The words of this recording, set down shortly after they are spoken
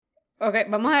Ok,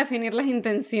 vamos a definir las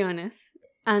intenciones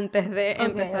antes de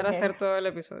empezar a hacer todo el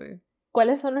episodio.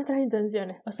 ¿Cuáles son nuestras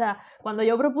intenciones? O sea, cuando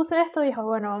yo propuse esto, dije,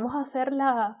 bueno, vamos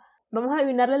a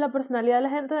adivinarle la personalidad a la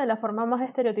gente de la forma más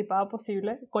estereotipada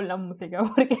posible con la música,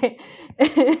 porque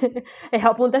es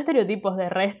a punta de estereotipos, de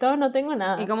resto no tengo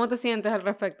nada. ¿Y cómo te sientes al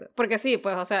respecto? Porque sí,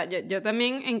 pues, o sea, yo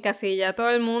también encasillé a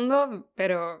todo el mundo,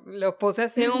 pero lo puse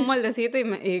así en un moldecito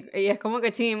y es como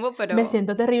que chimbo, pero... Me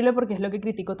siento terrible porque es lo que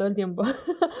critico todo el tiempo.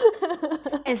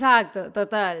 Exacto,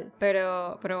 total,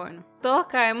 pero bueno, todos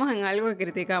caemos en algo que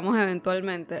criticamos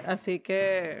eventualmente, así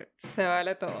que se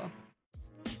vale todo.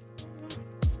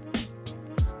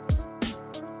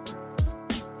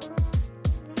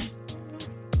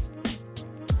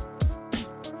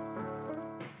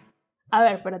 A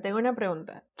ver, pero tengo una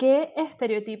pregunta. ¿Qué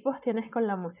estereotipos tienes con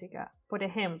la música? Por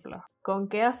ejemplo, ¿con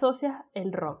qué asocias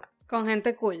el rock? Con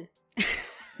gente cool.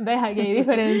 ¿Ves? Aquí hay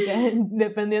diferencias.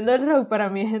 Dependiendo del rock, para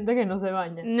mí hay gente que no se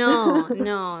baña. No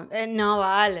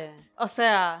vale. O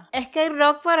sea, es que hay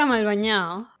rock para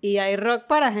malbañados y hay rock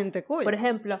para gente cool. Por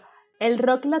ejemplo, el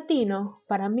rock latino,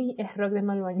 para mí, es rock de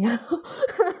malbañado.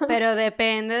 Pero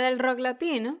depende del rock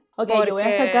latino. Ok, yo voy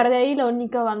a sacar de ahí la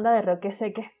única banda de rock que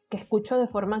sé que escucho de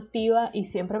forma activa y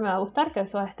siempre me va a gustar, que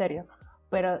es Soda Stereo.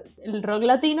 Pero el rock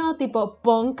latino, tipo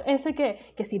punk, ese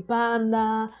que si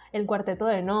Panda, el Cuarteto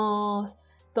de Nos,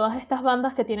 todas estas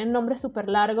bandas que tienen nombres súper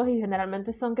largos y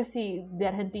generalmente son que si de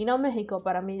Argentina o México,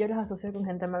 para mí yo los asocio con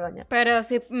gente malbañada. Pero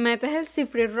si metes el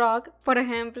cifri rock, por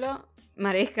ejemplo,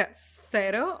 marisca,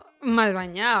 cero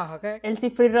malbañados, ¿ok? ¿El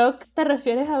cifri rock te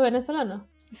refieres a venezolano?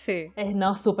 Sí.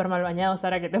 No, súper malbañado,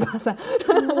 Sara, ¿qué te pasa?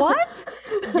 ¿What?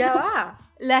 Ya va.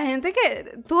 La gente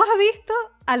que... ¿Tú has visto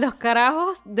a los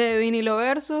carajos de Vinilo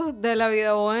Versus, de La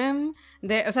Vida Bohem?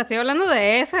 O sea, estoy hablando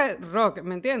de ese rock,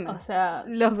 ¿me entiendes? O sea...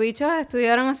 Los bichos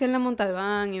estudiaron así en la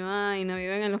Montalbán y vaina,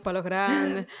 viven en los Palos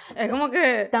Grandes. Es como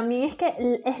que... También es que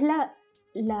es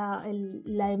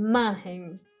la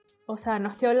imagen. O sea, no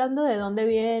estoy hablando de dónde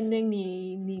vienen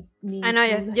ni no,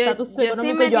 yo estatus estoy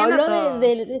económico. Yo hablo todo.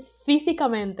 de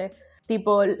físicamente.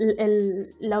 Tipo,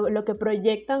 lo que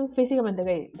proyectan físicamente.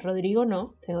 Ok, Rodrigo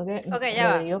no. Tengo que... Ok,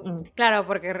 ya Rodrigo, va. Claro,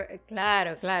 porque...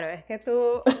 Claro. Es que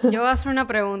tú... Yo voy a hacer una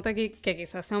pregunta aquí que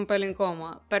quizás sea un pelo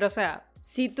incómoda. Pero, o sea,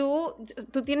 si tú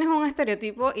tienes un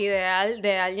estereotipo ideal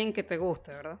de alguien que te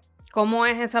guste, ¿verdad? ¿Cómo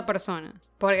es esa persona?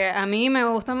 Porque a mí me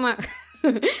gustan más...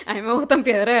 A mí me gustan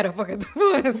piedreros, porque te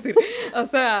puedo decir. O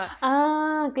sea...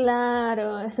 Ah,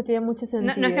 claro. Eso tiene mucho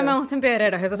sentido. No es que me gusten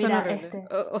piedreros, eso suena horrible.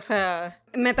 O sea,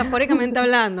 metafóricamente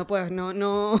hablando, pues,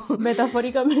 no...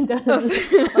 Metafóricamente hablando.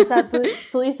 O sea,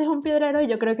 tú dices un piedrero y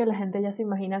yo creo que la gente ya se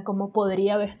imagina cómo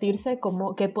podría vestirse,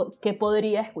 qué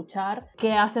podría escuchar,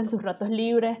 qué hace en sus ratos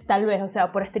libres, tal vez. O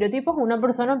sea, por estereotipos una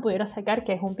persona pudiera sacar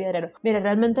que es un piedrero. Mira,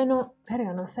 realmente no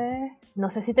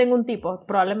sé si tengo un tipo,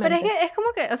 probablemente. Pero es que es como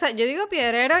que, o sea, yo digo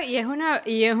piedrero y es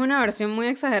una versión muy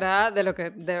exagerada de lo que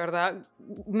de verdad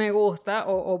me gusta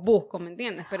o busco, ¿me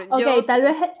entiendes? Pero tal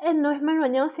vez no es mal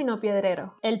bañado, sino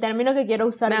piedrero. El término que quiero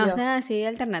usar me yo. gustan así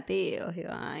alternativos y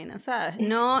vaina, ¿sabes?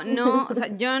 No, o sea,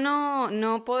 yo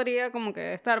no podría como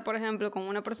que estar, por ejemplo, con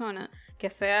una persona que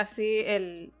sea así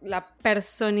la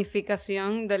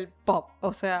personificación del pop,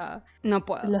 o sea, no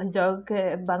puedo. Los yo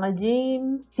que van al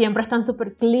gym, siempre están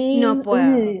súper clean. No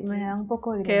puedo. Me da un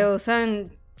poco de... Que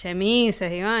usan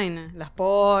chemises y vainas, las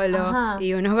polos. Ajá.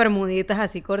 Y unos bermuditas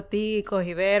así corticos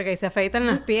y verga, y se afeitan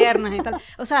las piernas y tal.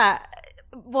 O sea,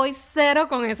 voy cero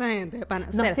con esa gente, pana,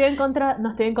 no estoy en contra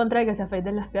de que se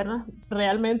afeiten las piernas,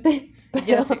 realmente. Pero,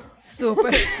 yo sí,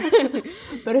 súper.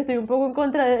 Pero estoy un poco en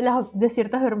contra de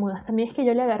ciertas bermudas. También es que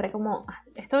yo le agarré como...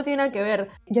 Esto no tiene nada que ver.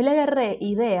 Yo le agarré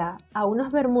idea a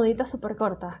unas bermuditas súper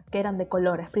cortas que eran de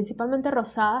colores, principalmente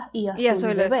rosadas y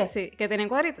azules. Bebé. Sí, que tienen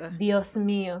cuadritos. Dios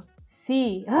mío.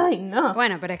 Sí, ay, no.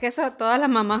 Bueno, pero es que eso, todas las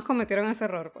mamás cometieron ese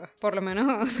error, pues, por lo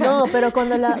menos, o sea... No, pero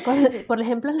cuando por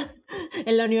ejemplo,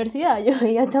 en la universidad, yo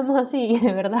veía chamos así,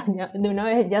 de verdad, de una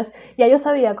vez, ya yo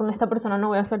sabía, con esta persona no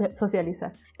voy a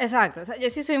socializar. Exacto, o sea, yo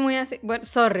sí soy muy así, bueno,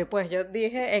 sorry, pues, yo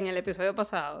dije en el episodio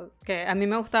pasado que a mí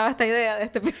me gustaba esta idea de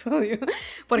este episodio,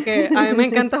 porque a mí me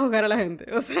encanta juzgar a la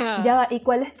gente, o sea... Ya va, ¿y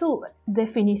cuál es tu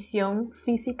definición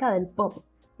física del pop?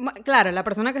 Claro, la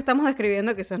persona que estamos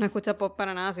describiendo quizás no escucha pop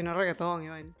para nada, sino reggaetón y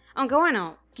vaina. Aunque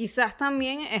bueno, quizás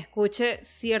también escuche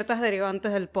ciertas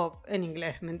derivantes del pop en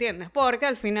inglés, ¿me entiendes? Porque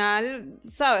al final,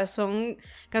 ¿sabes? Son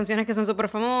canciones que son súper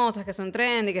famosas, que son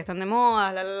trendy, que están de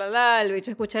moda, el bicho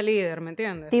escucha Líder, ¿me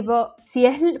entiendes? Tipo, si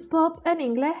es pop en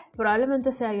inglés,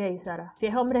 probablemente sea gay, Sara. Si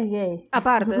es hombre, es gay.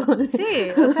 Aparte,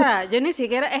 sí, o sea, yo ni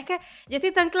siquiera, es que yo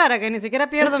estoy tan clara que ni siquiera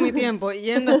pierdo mi tiempo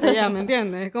yendo hasta allá, ¿me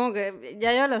entiendes? Es como que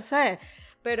ya yo lo sé.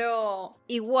 Pero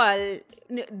igual,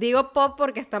 digo pop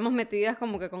porque estamos metidas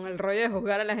como que con el rollo de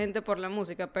juzgar a la gente por la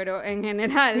música, pero en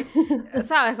general,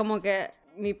 ¿sabes? Como que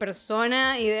mi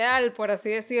persona ideal, por así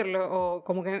decirlo, o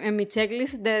como que en mi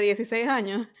checklist de 16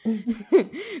 años,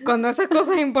 cuando esas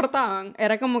cosas importaban,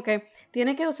 era como que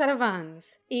tiene que usar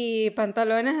Vans y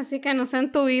pantalones así que no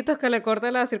sean tubitos que le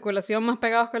corten la circulación más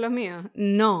pegados que los míos.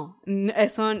 No,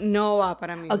 eso no va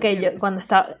para mí. Ok, yo cuando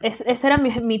estaba... ese era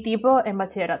mi tipo en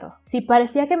bachillerato. Si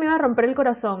parecía que me iba a romper el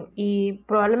corazón y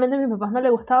probablemente a mis papás no le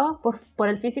gustaba, por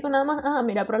el físico nada más,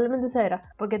 mira, probablemente ese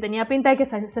era. Porque tenía pinta de que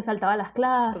se saltaba las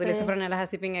clases. Utiliza franelas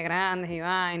así pingue grandes y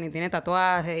vaina, y tiene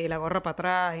tatuajes y la gorra para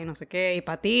atrás y no sé qué, y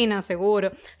patina seguro.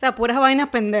 O sea, puras vainas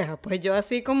pendejas. Pues yo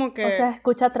así como que... O sea,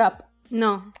 escucha trap.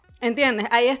 No, ¿entiendes?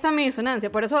 Ahí está mi disonancia.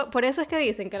 Por eso es que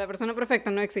dicen que la persona perfecta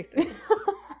no existe.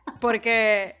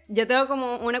 Porque yo tengo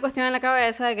como una cuestión en la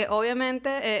cabeza de que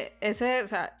obviamente o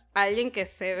sea, alguien que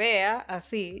se vea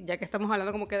así, ya que estamos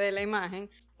hablando como que de la imagen,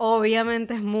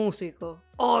 obviamente es músico.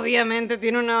 Obviamente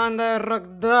tiene una banda de rock,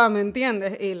 ¿me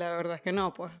entiendes? Y la verdad es que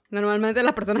no, pues. Normalmente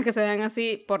las personas que se ven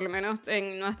así, por lo menos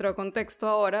en nuestro contexto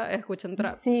ahora, escuchan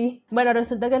trap. Sí. Bueno,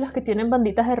 resulta que los que tienen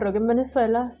banditas de rock en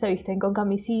Venezuela se visten con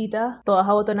camisitas, todas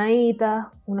abotonaditas,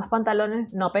 unos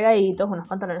pantalones no pegaditos, unos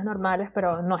pantalones normales,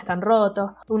 pero no están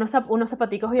rotos, unos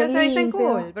zapaticos bien pero se visten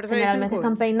limpios, cool, generalmente cool.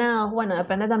 Están peinados. Bueno,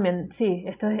 depende también, sí,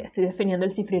 estoy definiendo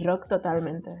el cifri rock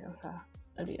totalmente, o sea...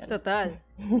 Total.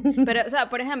 Pero, o sea,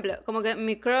 por ejemplo, como que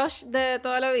mi crush de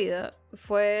toda la vida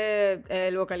fue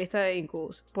el vocalista de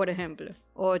Incubus, por ejemplo.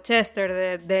 O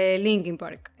Chester de Linkin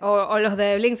Park. O los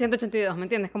de Blink 182, ¿me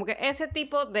entiendes? Como que ese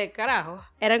tipo de carajos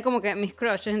eran como que mis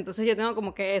crushes. Entonces yo tengo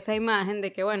como que esa imagen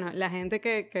de que, bueno, la gente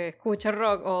que escucha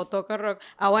rock o toca rock...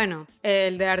 bueno,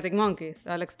 el de Arctic Monkeys,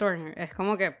 Alex Turner. Es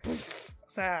como que... o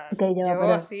sea, okay, yo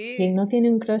así... ¿Quién no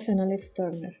tiene un crush en Alex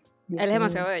Turner? Él es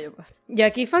demasiado bello, pues. Y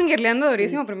aquí fangirleando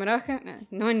durísimo, sí. Primera vez que...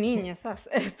 No, niña, ¿sabes?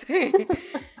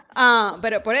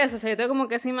 Pero por eso, o sea, yo tengo como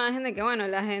que esa imagen de que, bueno,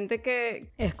 la gente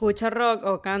que escucha rock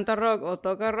o canta rock o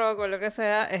toca rock o lo que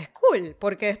sea, es cool,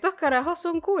 porque estos carajos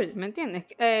son cool, ¿me entiendes?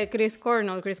 Chris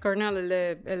Cornell, el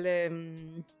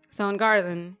de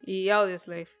Soundgarden y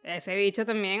Audioslave. Ese bicho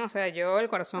también, o sea, yo el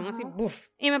corazón así, ¡buf!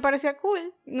 Y me parecía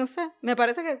cool, no sé, me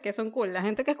parece que son cool. La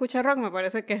gente que escucha rock me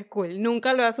parece que es cool.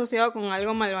 Nunca lo he asociado con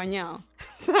algo mal bañado,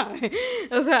 ¿sabes?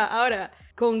 O sea, ahora,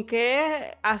 ¿con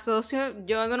qué asocio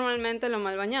yo normalmente lo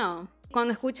mal bañado?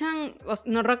 Cuando escuchan,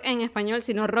 no rock en español,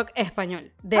 sino rock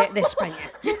español, de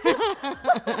España.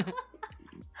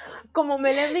 Como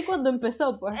Melendi cuando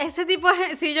empezó, pues. Ese tipo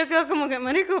de... Sí, yo quedo como que,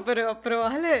 marico, pero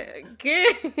vale, ¿qué?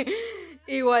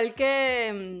 Igual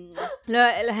que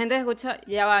la gente que escucha,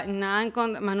 ya va, nada en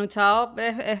contra. Manu Chao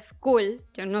es cool.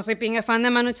 Yo no soy fan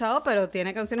de Manu Chao, pero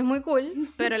tiene canciones muy cool.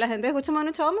 Pero la gente que escucha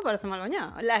Manu Chao me parece mal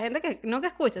bañada. La gente que, no que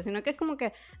escucha, sino que es como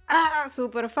que,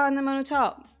 súper fan de Manu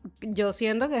Chao. Yo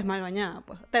siento que es mal bañada,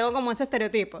 pues. Tengo como ese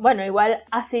estereotipo. Bueno, igual,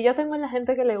 así yo tengo la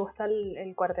gente que le gusta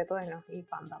el Cuarteto de Nos y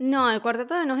Panda. No, el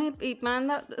Cuarteto de Nos y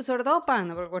Panda, sobre todo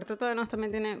Panda, porque el Cuarteto de Nos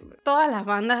también tiene... Todas las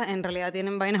bandas en realidad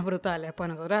tienen vainas brutales. Pues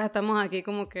nosotros estamos aquí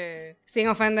como que sin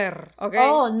ofender, ¿ok?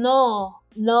 Oh, no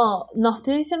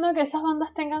estoy diciendo que esas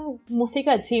bandas tengan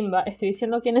música chimba, estoy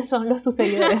diciendo quiénes son sus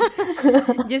seguidores.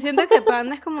 Yo siento que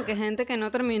Panda es como que gente que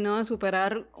no terminó de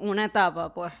superar una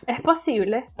etapa, pues. Es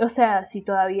posible, o sea, si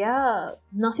todavía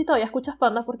escuchas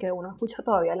Panda, porque uno escucha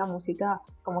todavía la música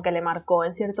como que le marcó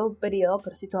en cierto periodo,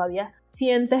 pero si todavía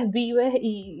sientes, vives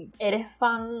y eres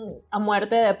fan a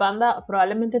muerte de Panda,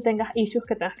 probablemente tengas issues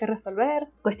que tengas que resolver,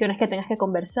 cuestiones que tengas que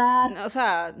conversar. O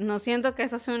sea, no siento que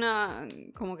esa sea una,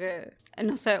 como que,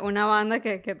 no sé, una banda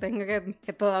que tenga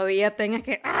que todavía tengas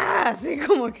que, así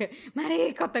como que,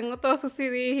 marico, tengo todos sus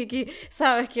CDs y que,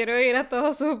 sabes, quiero ir a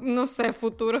todos sus, no sé,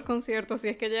 futuros conciertos, si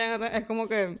es que llegan, es como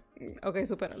que, ok,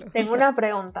 supéralo. Tengo una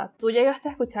pregunta, ¿tú llegaste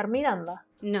a escuchar Miranda?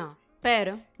 No,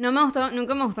 pero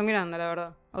nunca me gustó Miranda, la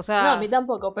verdad. O sea... No, a mí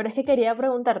tampoco, pero es que quería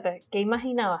preguntarte, ¿qué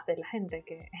imaginabas de la gente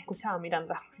que escuchaba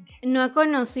Miranda? No he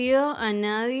conocido a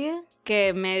nadie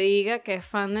que me diga que es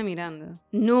fan de Miranda.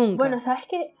 Nunca. Bueno, ¿sabes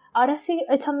qué? Ahora sí,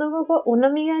 echando un poco, una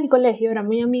amiga del colegio, era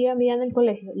muy amiga mía en el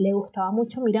colegio, le gustaba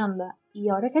mucho Miranda. Y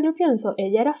ahora que lo pienso,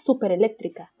 ella era súper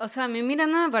eléctrica. O sea, a mí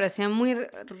Miranda me parecía muy...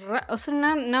 o sea,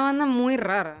 una banda muy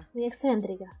rara. Muy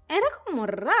excéntrica. Era como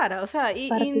rara, o sea...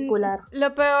 particular. Y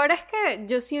lo peor es que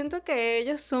yo siento que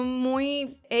ellos son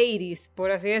muy 80s,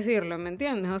 por así decirlo, ¿me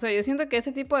entiendes? O sea, yo siento que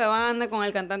ese tipo de banda con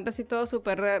el cantante así todo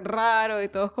súper raro y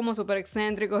todos como súper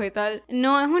excéntricos y tal,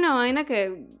 no es una vaina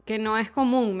que no es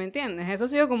común, ¿me entiendes? Eso ha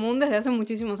sido común desde hace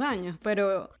muchísimos años,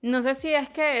 pero no sé si es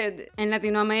que en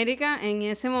Latinoamérica en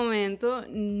ese momento momento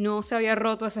no se había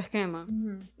roto ese esquema.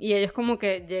 Y ellos como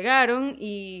que llegaron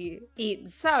y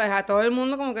 ¿sabes? A todo el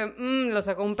mundo como que lo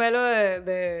sacó un pelo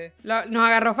nos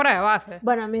agarró fuera de base.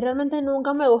 Bueno, a mí realmente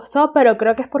nunca me gustó, pero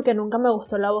creo que es porque nunca me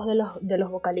gustó la voz de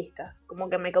los vocalistas. Como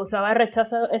que me causaba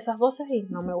rechazo esas voces y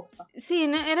no me gustó. Sí,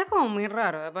 era como muy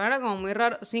raro, era como muy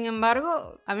raro. Sin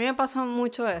embargo, a mí me pasa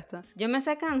mucho esto. Yo me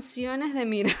sé canciones de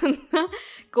Miranda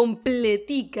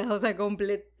completicas, o sea,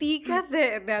 completicas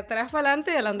de atrás para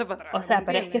adelante y de adelante para atrás. O sea,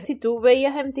 pero es que si tú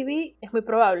veías MTV, es muy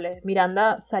probable.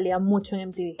 Miranda salía mucho en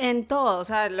MTV. En todo, o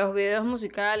sea, los videos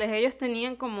musicales, ellos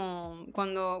tenían como,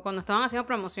 cuando estaban haciendo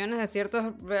promociones de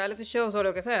ciertos reality shows o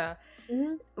lo que sea,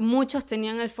 muchos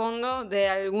tenían el fondo de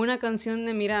alguna canción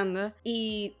de Miranda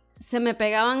y se me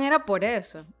pegaban era por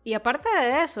eso. Y aparte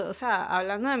de eso, o sea,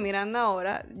 hablando de Miranda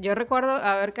ahora, yo recuerdo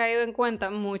haber caído en cuenta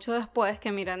mucho después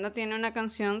que Miranda tiene una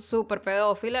canción súper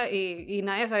pedófila y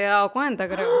nadie se había dado cuenta,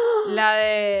 creo. La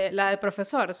del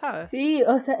profesor, ¿sabes? Sí,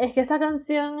 o sea, es que esa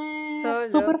canción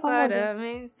es súper famosa. Para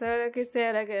mí, solo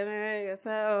quisiera que me digas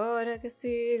ahora que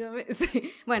sigo.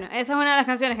 Sí. Bueno, esa es una de las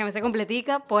canciones que me sé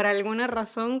completica por alguna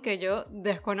razón que yo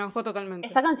desconozco totalmente.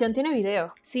 Esa canción tiene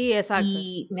video. Sí, exacto.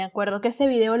 Y me acuerdo que ese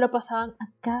video lo pasaban a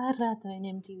cada rato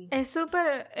en MTV. Es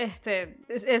súper,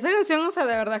 esa canción, o sea,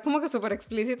 de verdad es como que súper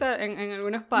explícita en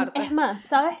algunas partes. Es más,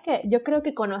 ¿sabes qué? Yo creo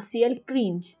que conocí el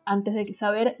cringe antes de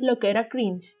saber lo que era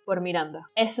cringe por Miranda.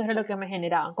 Eso era lo que me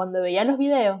generaba. Cuando veía los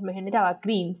videos me generaba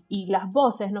cringe y las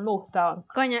voces no me gustaban.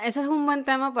 Coño, eso es un buen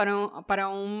tema para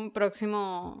un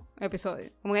próximo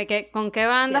episodio. Como que ¿con qué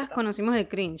bandas conocimos el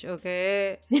cringe? O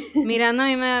que Miranda a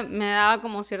mí me daba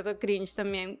como cierto cringe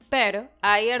también, pero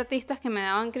hay artistas que me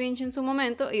daban cringe en su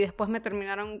momento y después me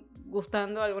terminaron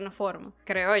gustando de alguna forma.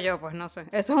 Creo yo, pues no sé.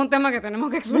 Eso es un tema que tenemos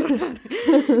que explorar.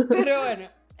 Pero bueno.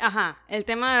 Ajá, el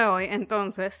tema de hoy,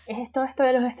 entonces... Es todo esto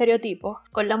de los estereotipos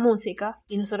con la música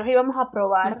y nosotros íbamos a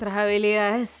probar... nuestras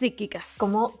habilidades psíquicas.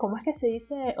 ¿Cómo es que se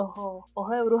dice ojo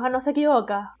de bruja no se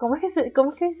equivoca? ¿Cómo es que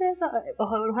dice eso?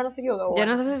 Ojo de bruja no se equivoca. Bueno. Yo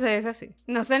no sé si se dice así.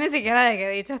 No sé ni siquiera de qué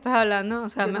dicho estás hablando, o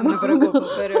sea, me preocupo,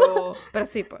 pero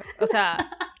sí, pues. O sea,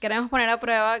 queremos poner a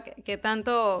prueba qué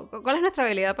tanto... ¿Cuál es nuestra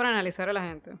habilidad para analizar a la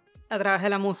gente? A través de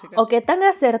la música. O qué tan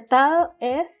acertado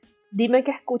es... Dime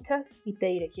qué escuchas y te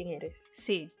diré quién eres.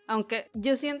 Sí, aunque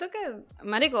yo siento que,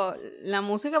 marico, la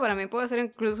música para mí puede ser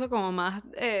incluso como más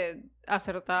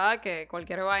acertada que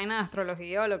cualquier vaina de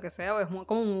astrología o lo que sea, o es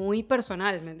como muy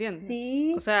personal, ¿me entiendes?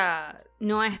 Sí. O sea,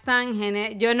 no es tan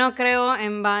yo no creo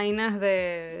en vainas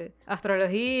de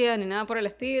astrología ni nada por el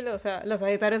estilo, o sea, los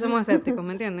sagitarios somos escépticos,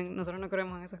 ¿me entienden? Nosotros no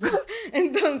creemos en esas cosas.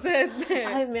 Entonces...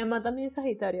 Ay, mi mamá también es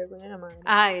sagitario, coño la madre.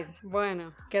 Ay,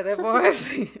 bueno, ¿qué te puedo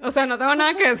decir? O sea, no tengo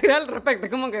nada que decir al respecto,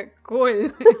 es como que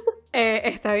cool.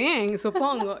 Está bien,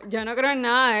 supongo. Yo no creo en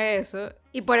nada de eso.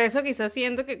 Y por eso quizás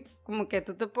siento que como que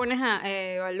tú te pones a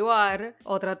evaluar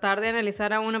o tratar de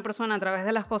analizar a una persona a través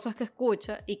de las cosas que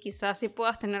escucha y quizás sí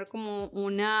puedas tener como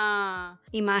una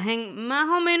imagen más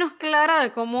o menos clara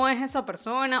de cómo es esa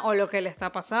persona o lo que le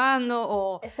está pasando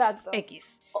o exacto.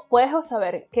 X. Puedes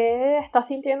saber qué está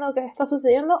sintiendo, qué está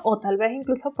sucediendo o tal vez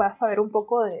incluso puedas saber un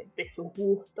poco de sus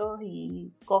gustos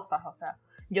y cosas, o sea...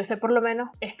 Yo sé por lo menos,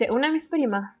 una de mis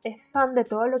primas es fan de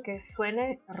todo lo que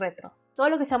suene retro. Todo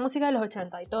lo que sea música de los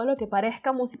 80 y todo lo que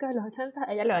parezca música de los 80,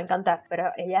 a ella le va a encantar.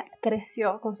 Pero ella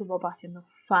creció con su papá siendo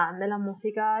fan de la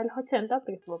música de los 80,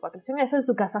 porque su papá creció en eso, en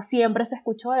su casa siempre se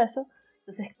escuchó eso.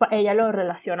 Entonces ella lo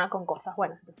relaciona con cosas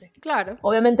buenas. Entonces, claro.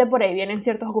 Obviamente por ahí vienen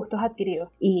ciertos gustos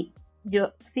adquiridos. Y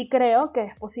yo sí creo que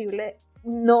es posible...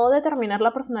 no determinar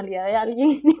la personalidad de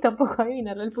alguien ni tampoco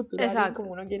adivinarle el futuro de alguien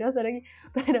como uno quiere hacer aquí,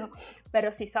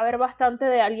 pero sí saber bastante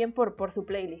de alguien por su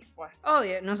playlist, pues.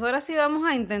 Obvio, nosotras sí vamos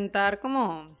a intentar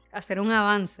como hacer un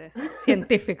avance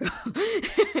científico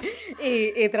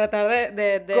y tratar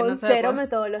de con no sé, cero pues,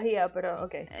 metodología, pero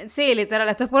ok. Sí, literal,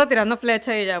 esto es puro tirando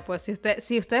flecha y ya, pues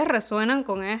si ustedes resuenan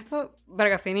con esto,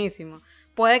 verga finísimo.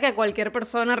 Puede que cualquier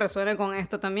persona resuene con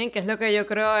esto también, que es lo que yo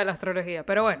creo de la astrología,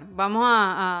 pero bueno, vamos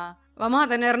a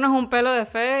tenernos un pelo de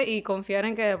fe y confiar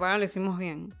en que de pana lo hicimos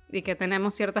bien y que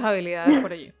tenemos ciertas habilidades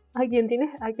por allí. ¿A quién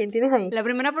tienes ahí? La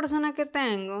primera persona que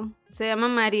tengo se llama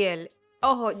Mariel.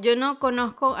 Ojo, yo no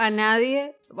conozco a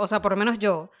nadie, o sea, por lo menos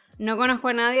yo, no conozco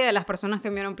a nadie de las personas que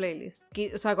enviaron playlist.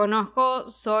 O sea, conozco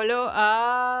solo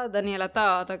a Daniela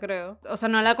Tabata, creo. O sea,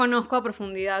 no la conozco a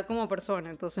profundidad como persona.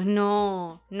 Entonces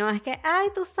no es que, ay,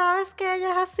 tú sabes que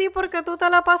ella es así porque tú te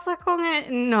la pasas con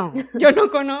él. No, yo no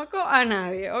conozco a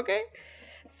nadie, ¿ok?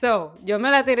 Yo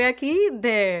me la tiré aquí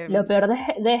de... Lo peor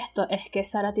de esto es que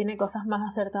Sara tiene cosas más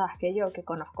acertadas que yo, que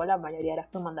conozco la mayoría de las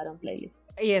que mandaron playlist.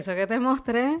 Y eso que te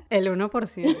mostré, el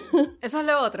 1%. Eso es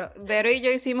lo otro. Vero y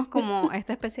yo hicimos como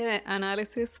esta especie de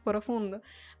análisis profundo,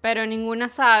 pero ninguna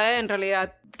sabe en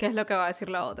realidad qué es lo que va a decir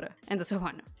la otra. Entonces,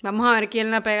 bueno, vamos a ver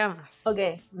quién la pega más. Ok,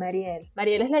 Mariel.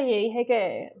 Mariel es la que dije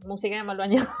que música de mal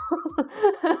bañado.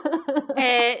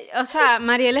 O sea,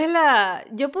 Mariel es la...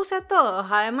 Yo puse a todos,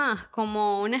 además,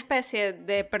 como una especie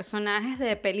de personajes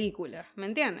de películas, ¿me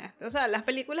entiendes? O sea, las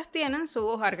películas tienen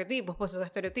sus arquetipos, pues sus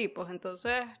estereotipos,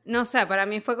 entonces, no sé, para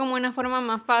mí fue como una forma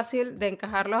más fácil de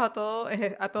encajarlos a todos,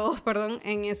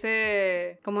 en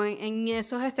ese... como en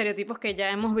esos estereotipos que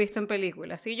ya hemos visto en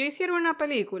películas. Si yo hiciera una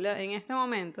película en este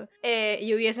momento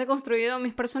y hubiese construido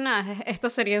mis personajes,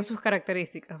 estos serían sus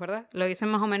características, ¿verdad? Lo hice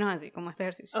más o menos así, como este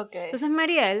ejercicio. Okay. Entonces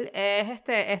Mariel es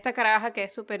esta caraja que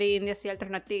es súper indie, así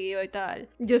alternativa y tal.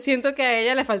 Yo siento que a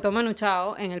ella le faltó Manu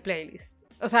Chao en el playlist.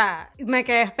 O sea, me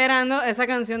quedé esperando esa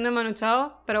canción de Manu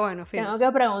Chao, pero bueno, fin. Tengo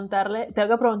que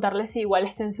preguntarle si igual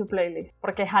está en su playlist,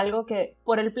 porque es algo que,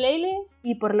 por el playlist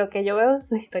y por lo que yo veo en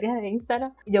sus historias de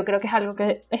Instagram, yo creo que es algo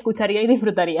que escucharía y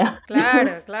disfrutaría.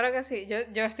 Claro que sí.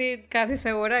 Yo estoy casi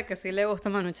segura de que sí le gusta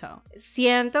Manu Chao.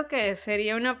 Siento que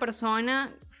sería una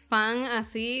persona fan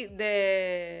así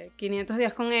de 500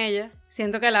 días con ella.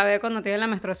 Siento que la ve cuando tiene la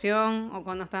menstruación o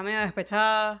cuando está medio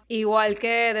despechada. Igual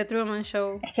que The Truman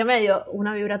Show. Es que me dio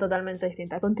una vibra totalmente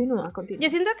distinta. Continúa. Yo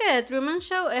siento que The Truman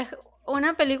Show es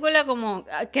una película como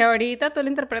que ahorita tú la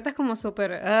interpretas como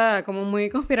súper, como muy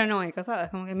conspiranoica, ¿sabes?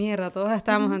 Como que mierda, todos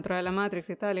estamos dentro de la Matrix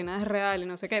y tal, y nada es real y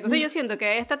no sé qué. Entonces yo siento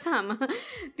que esta chama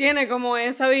tiene como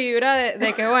esa vibra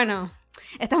de que, bueno...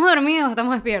 ¿Estamos dormidos o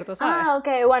estamos despiertos, sabes?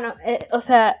 Ok, bueno, o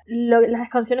sea, las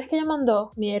canciones que ella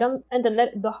mandó me dieron a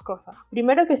entender dos cosas.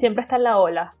 Primero, que siempre está en la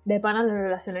ola. De pana lo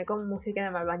relacioné con música de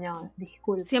mal bañado,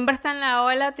 disculpe. Siempre está en la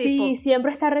ola, tipo... Sí,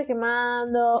 siempre está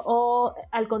requemando, o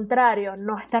al contrario,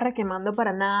 no está requemando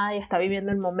para nada y está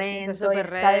viviendo el momento.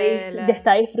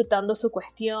 Está disfrutando su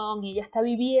cuestión y ella está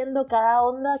viviendo cada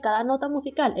onda, cada nota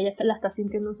musical. Ella la está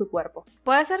sintiendo en su cuerpo.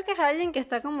 Puede ser que es alguien que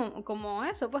está como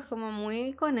eso, pues como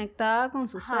muy conectada con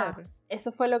su ser.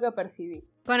 Eso fue lo que percibí.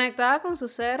 Conectada con su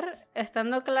ser,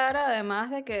 estando clara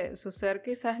además de que su ser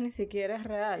quizás ni siquiera es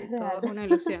real. Todo es una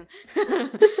ilusión.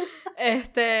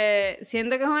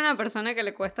 Siento que es una persona que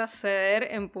le cuesta ceder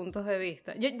en puntos de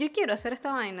vista. Yo quiero hacer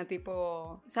esta vaina,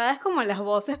 tipo, ¿sabes? Como las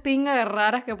voces pinga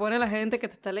raras que pone la gente que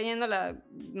te está leyendo la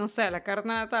carta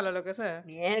natal o lo que sea.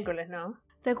 Miércoles, ¿no?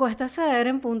 Te cuesta ceder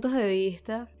en puntos de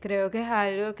vista. Creo que es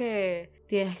algo que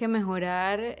tienes que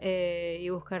mejorar y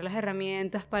buscar las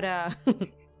herramientas para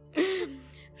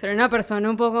ser una persona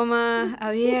un poco más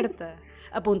abierta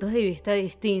a puntos de vista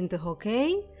distintos, ¿ok?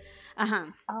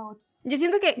 Ajá. Yo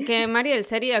siento que Mariel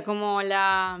sería como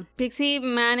la Pixie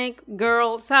Manic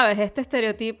Girl, ¿sabes? Este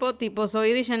estereotipo tipo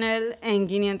Zoe de Chanel en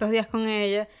 500 días con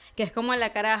ella, que es como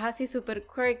la caraja así súper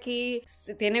quirky,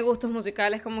 tiene gustos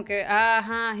musicales como que,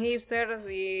 hipsters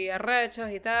y arrechos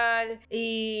y tal,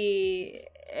 y...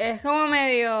 es como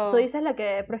medio... Tú dices la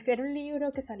que prefiere un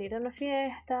libro que salir a una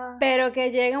fiesta. Pero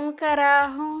que llega un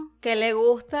carajo que le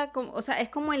gusta, o sea, es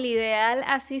como el ideal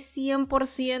así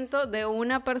 100% de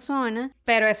una persona,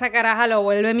 pero esa caraja lo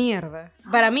vuelve mierda.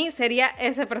 Para mí sería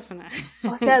ese personaje.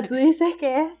 O sea, tú dices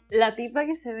que es la tipa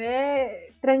que se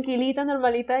ve tranquilita,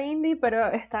 normalita indie, pero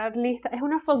está lista. Es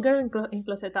una fuck girl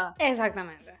enclosetada.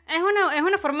 Exactamente. Es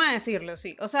una forma de decirlo,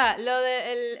 sí. O sea, lo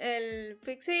de el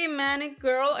Pixie Manic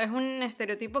Girl es un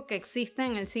estereotipo que existe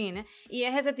en el cine y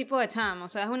es ese tipo de chama. O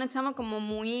sea, es una chama como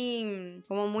muy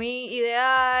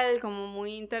ideal, como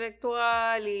muy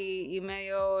intelectual y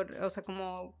medio, o sea,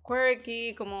 como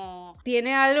quirky, como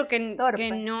tiene algo que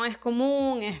no es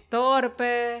común, es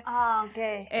torpe. Ok.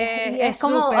 Es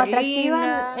como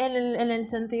atractiva en el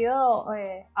sentido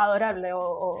adorable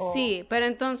Sí, pero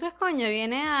entonces, coño,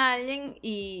 viene alguien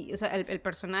y, o sea, el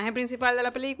personaje principal de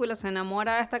la película se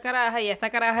enamora de esta caraja y esta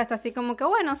caraja está así como que,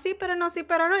 bueno, sí, pero no,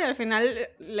 y al final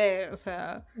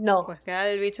no. Pues queda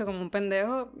el bicho como un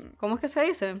pendejo. ¿Cómo es que se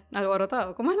dice?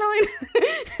 Alborotado. ¿Cómo es la vaina?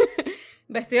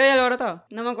 Vestido y alborotado,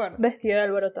 no me acuerdo. Vestido y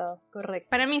alborotado, correcto.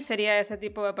 Para mí sería ese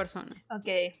tipo de persona. Ok.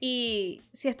 Y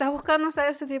si estás buscando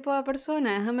ser ese tipo de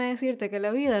persona, déjame decirte que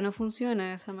la vida no funciona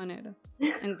de esa manera.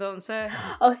 Entonces...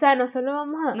 o sea, no solo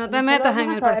vamos a... no te metas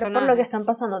en el personaje. Por lo que están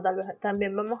pasando, tal vez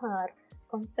también vamos a dar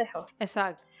consejos.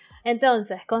 Exacto.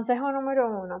 Entonces, consejo número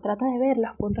 1, trata de ver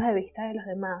los puntos de vista de los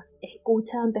demás.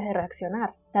 Escucha antes de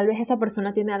reaccionar. Tal vez esa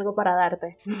persona tiene algo para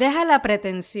darte. Deja la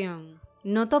pretensión.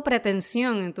 Noto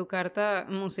pretensión en tu carta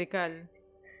musical.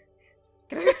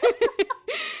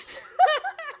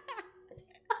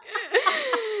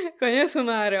 Coño de su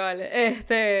madre,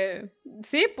 vale.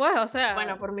 Sí, pues, o sea...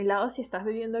 Bueno, por mi lado, si estás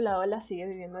viviendo la ola, sigue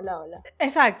viviendo la ola.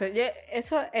 Exacto,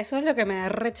 eso es lo que me da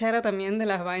rechera también de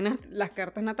las vainas, las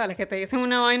cartas natales, que te dicen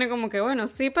una vaina como que, bueno,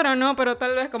 sí, pero no, pero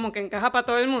tal vez como que encaja para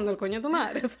todo el mundo, el coño de tu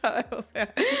madre, ¿sabes? O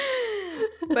sea...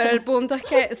 Pero el punto es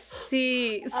que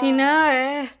si nada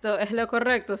de esto es lo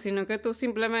correcto, sino que tú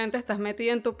simplemente estás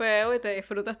metida en tu peo y te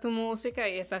disfrutas tu música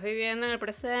y estás viviendo en el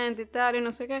presente y tal y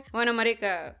no sé qué. Bueno,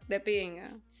 marica, de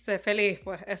pinga, sé feliz,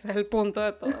 pues ese es el punto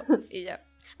de todo y ya.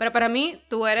 Pero para mí,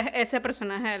 tú eres ese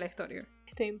personaje de la historia.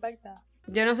 Estoy impactada.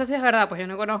 Yo no sé si es verdad, pues yo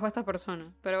no conozco a esta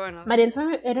persona, pero bueno. Mariel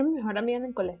era mi mejor amiga en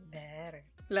el colegio. Verga.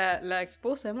 La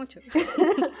expuse mucho.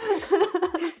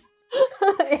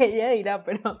 Ella dirá,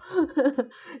 pero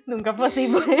nunca fue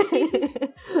así.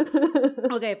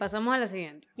 Ok, pasamos a la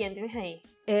siguiente. ¿Quién tienes ahí?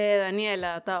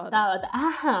 Daniela Tabata.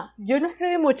 Ajá, yo no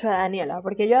escribí mucho a Daniela,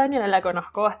 porque yo a Daniela la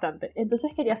conozco bastante.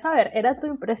 Entonces quería saber, ¿era tu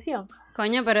impresión?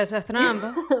 Coño, pero eso es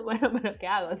trampa. Bueno, pero ¿qué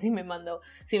hago? Si me mandó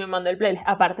el playlist.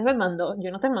 Aparte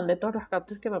yo no te mandé todos los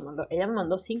captures que me mandó. Ella me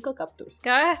mandó 5 captures.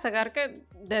 Cabe destacar que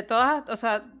de todas, o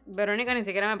sea, Verónica ni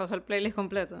siquiera me pasó el playlist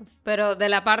completo. Pero de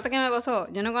la parte que me pasó,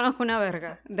 yo no conozco una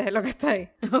verga de lo que está ahí.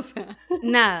 O sea,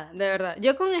 nada, de verdad.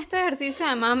 Yo con este ejercicio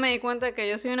además me di cuenta de que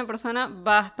yo soy una persona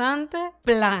bastante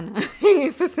plana. En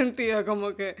ese sentido,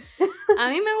 como que a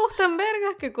mí me gustan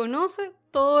vergas que conoce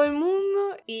todo el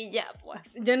mundo y ya, pues.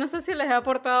 Yo no sé si les he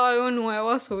aportado algo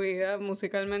nuevo a su vida,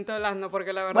 musicalmente hablando,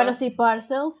 porque la verdad... Bueno, sí,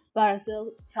 Parcels,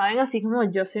 saben, así como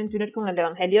yo soy en Twitter con el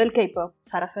evangelio del K-pop,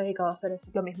 Sara se ha dedicado a hacer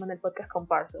lo mismo en el podcast con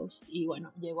Parcels, y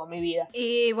bueno, llegó a mi vida.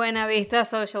 Y Buenavista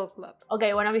Social Club. Ok,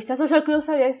 Buenavista Social Club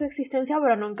sabía de su existencia,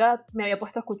 pero nunca me había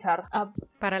puesto a escuchar.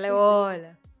 Párale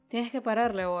bola. Tienes que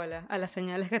pararle bola a las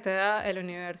señales que te da el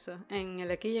universo, en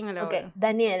el aquí y en el ahora. Ok,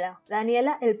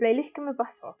 Daniela, el playlist que me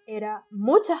pasó era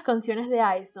muchas canciones de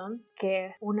IZON, que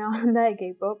es una banda de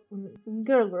K-pop, un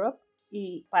girl group,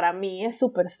 y para mí es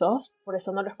súper soft, por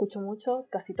eso no lo escucho mucho,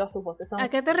 casi todas sus voces son... ¿A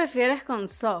qué te refieres con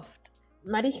soft?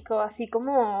 Marisco, así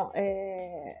como...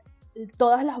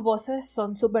 todas las voces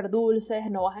son súper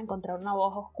dulces, no vas a encontrar una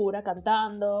voz oscura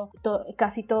cantando,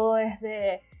 casi todo es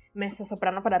de...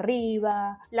 mezzosoprano para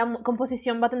arriba, la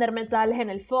composición va a tener metales en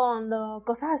el fondo,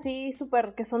 cosas así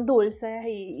súper que son dulces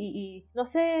y no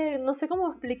sé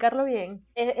cómo explicarlo bien,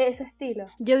 ese estilo.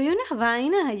 Yo vi unas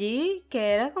vainas allí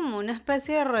que era como una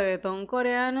especie de reggaetón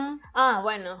coreano.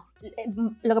 Bueno,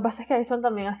 lo que pasa es que Addison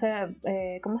también hace,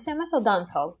 ¿cómo se llama eso?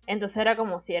 Dancehall. Entonces era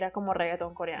como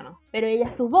reggaetón coreano. Pero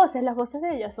las voces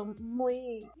de ella son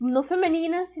muy, no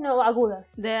femeninas, sino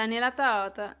agudas. De Daniela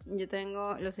Tabata, yo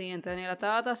tengo lo siguiente. Daniela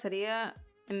Tabata sería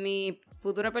en mi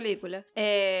futura película,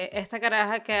 esta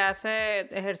caraja que hace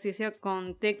ejercicio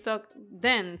con TikTok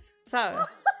Dance, ¿sabes?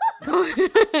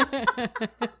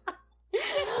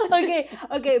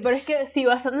 Ok, pero es que si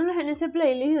basándonos en ese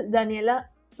playlist,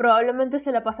 Daniela probablemente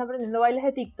se la pasa aprendiendo bailes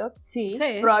de TikTok, sí.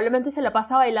 Probablemente se la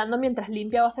pasa bailando mientras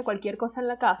limpia o hace cualquier cosa en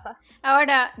la casa.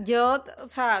 Ahora, yo, o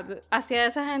sea, hacia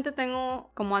esa gente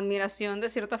tengo como admiración de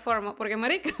cierta forma, porque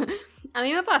marica, a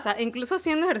mí me pasa, incluso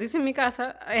haciendo ejercicio en mi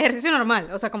casa, ejercicio normal,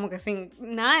 o sea, como que sin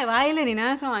nada de baile ni nada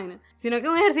de esa vaina, sino que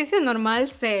un ejercicio normal,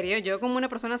 serio, yo como una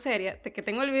persona seria, que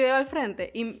tengo el video al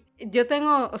frente y yo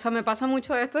tengo, o sea, me pasa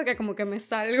mucho esto de que como que me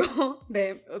salgo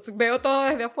veo todo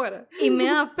desde afuera y me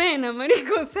da pena,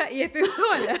 marico, o sea, y estoy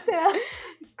sola.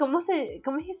 ¿Cómo es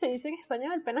que se dice en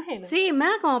español? ¿Pena ajena? Sí, me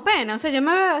da como pena, o sea, yo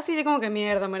me veo así, yo como que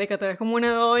mierda, marica, te ves como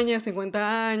una doña de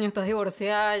 50 años, estás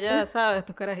divorciada ya, ¿sabes?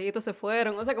 Tus carajitos se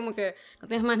fueron, o sea, como que no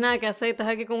tienes más nada que hacer, estás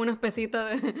aquí con unas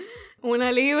pesitas de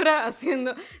 1 libra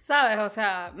haciendo, ¿sabes? O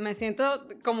sea, me siento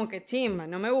como que chimba,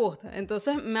 no me gusta.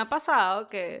 Entonces me ha pasado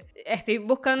que estoy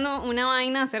buscando una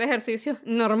vaina, hacer ejercicios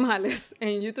normales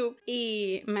en YouTube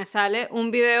y me sale un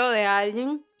video de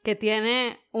alguien que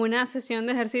tiene una sesión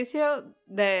de ejercicio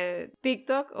de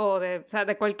TikTok o sea,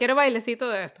 de cualquier bailecito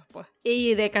de estos, pues.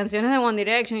 Y de canciones de One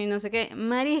Direction y no sé qué,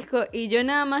 marisco, y yo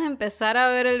nada más empezar a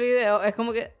ver el video, es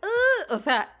como que, o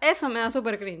sea, eso me da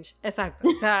súper cringe, exacto,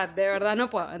 o sea, de verdad no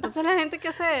puedo. Entonces la gente que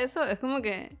hace eso es como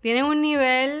que tiene un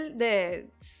nivel de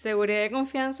seguridad y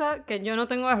confianza que yo no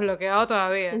tengo desbloqueado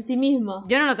todavía. En sí mismo.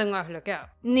 Yo no lo tengo desbloqueado,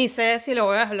 ni sé si lo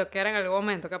voy a desbloquear en algún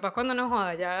momento, capaz cuando no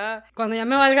joda, cuando ya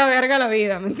me valga verga la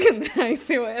vida, ¿me entiendes? Ahí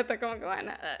sí voy a estar como que,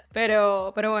 bueno, pero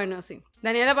bueno, sí.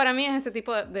 Daniela para mí es ese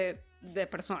tipo de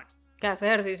persona que hace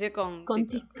ejercicio con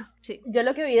TikTok. Sí. Yo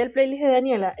lo que vi del playlist de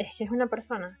Daniela es que es una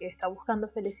persona que está buscando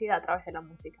felicidad a través de la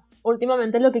música.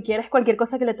 Últimamente lo que quiere es cualquier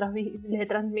cosa que le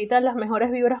transmita las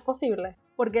mejores vibras posibles.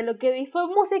 porque lo que vi fue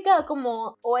música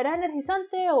como o era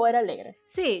energizante o era alegre.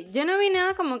 Sí, yo no vi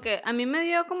nada como que, a mí me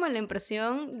dio como la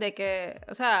impresión de que,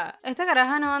 o sea, esta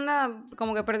caraja no anda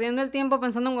como que perdiendo el tiempo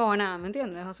pensando en huevonada, ¿me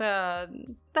entiendes? O sea,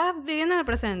 estás viviendo en el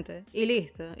presente y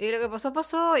listo. Y lo que pasó,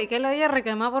 pasó, y que la ella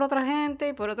reclamada por otra gente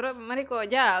y por otro, marico,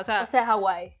 ya, o sea... O sea,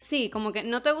 Hawái. Sí, como que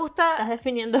no te gusta... Estás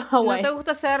definiendo Hawái. No te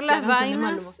gusta hacer las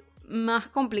vainas más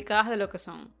complicadas de lo que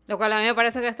son. Lo cual a mí me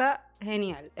parece que está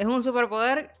genial. Es un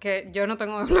superpoder que yo no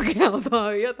tengo desbloqueado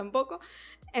todavía tampoco.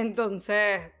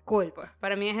 Entonces, cool, pues.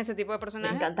 Para mí es ese tipo de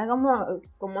personaje. Me encanta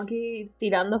como aquí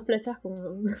tirando flechas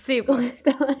con, sí, con pues.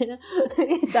 esta vaina.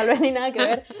 Tal vez ni nada que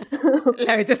ver.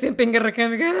 La bicha siempre en guerra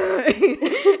química.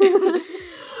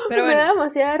 Pero me bueno. da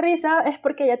demasiada risa, es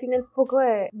porque ella tiene un poco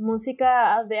de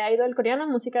música de idol coreana,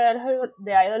 música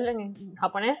de idol en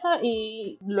japonesa,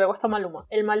 y luego está Maluma.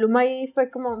 El Maluma ahí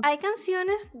fue como... Hay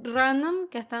canciones random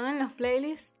que están en los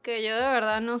playlists que yo de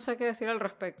verdad no sé qué decir al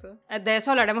respecto. De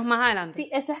eso hablaremos más adelante. Sí,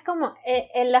 eso es como,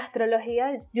 en la astrología,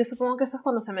 yo supongo que eso es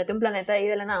cuando se mete un planeta ahí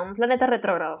de la nada, un planeta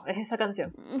retrógrado, es esa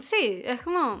canción. Sí, es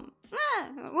como...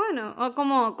 bueno, o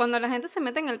como cuando la gente se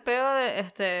mete en el pedo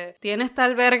de, tienes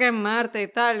tal verga en Marte y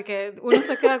tal, que uno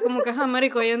se queda como que es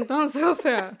Américo y entonces, o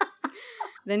sea...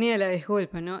 Daniela,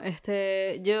 disculpa, ¿no?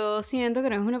 Yo siento que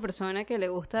no es una persona que le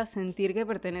gusta sentir que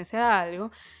pertenece a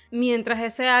algo, mientras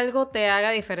ese algo te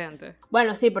haga diferente.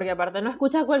 Bueno, sí, porque aparte no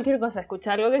escucha cualquier cosa,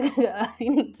 escucha algo que así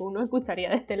ninguno escucharía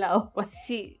de este lado, pues.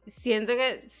 Sí, siento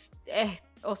que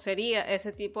o sería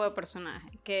ese tipo de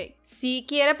personaje que sí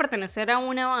quiere pertenecer a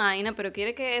una vaina, pero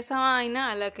quiere que esa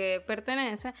vaina a la que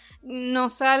pertenece no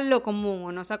sea lo común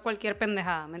o no sea cualquier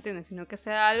pendejada, ¿me entiendes? Sino que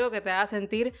sea algo que te haga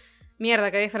sentir, mierda,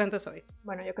 qué diferente soy.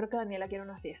 Bueno, yo creo que Daniela quiere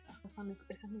una fiesta.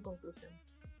 Esa es mi conclusión.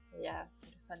 Ella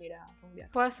quiere salir a rumbear.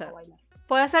 Puede ser. A bailar.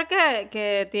 Puede ser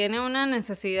que tiene una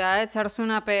necesidad de echarse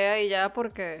una peda y ya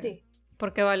porque... Sí.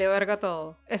 Porque valió verga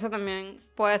todo. Eso también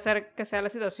puede ser que sea la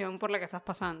situación por la que estás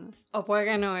pasando. O puede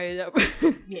que no, ella.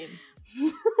 Bien.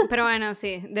 Pero bueno,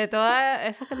 sí. De toda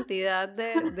esa cantidad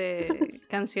de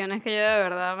canciones que yo de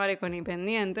verdad, maricón y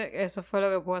pendiente, eso fue lo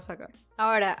que pude sacar.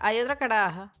 Ahora, hay otra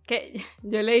caraja que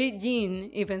yo leí Jean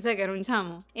y pensé que era un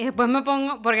chamo. Y después me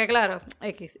pongo... Porque claro,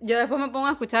 yo después me pongo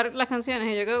a escuchar las canciones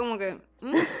y yo quedo como que...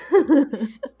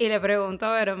 Y le pregunto,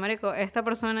 a ver, marico, ¿esta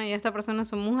persona y esta persona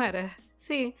son mujeres?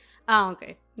 Sí. Ah,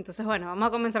 ok. Entonces, bueno, vamos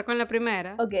a comenzar con la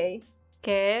primera. Ok.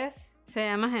 Que se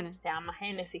llama Génesis. Se llama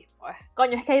Génesis, pues.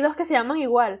 Coño, es que hay dos que se llaman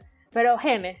igual. Pero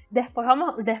después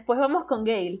vamos con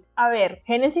Gail. A ver,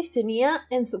 Génesis tenía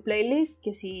en su playlist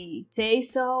que si Say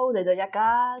So de Doja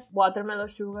Cat, Watermelon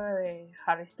Sugar de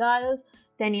Harry Styles,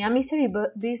 tenía Misery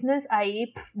Business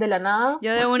ahí de la nada.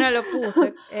 Yo de una lo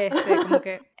puse, como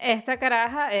que esta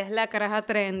caraja es la caraja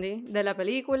trendy de la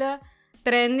película.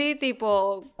 Trendy,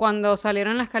 tipo, cuando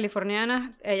salieron las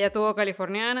californianas, ella tuvo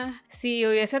californianas. Si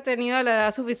hubiese tenido la edad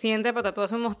suficiente para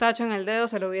tatuarse un mostacho en el dedo,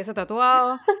 se lo hubiese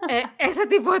tatuado. Ese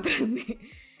tipo de trendy.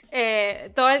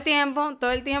 Todo el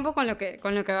tiempo con lo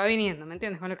que va viniendo, ¿me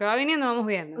entiendes? Con lo que va viniendo vamos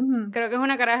viendo. Uh-huh. Creo que es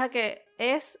una caraja que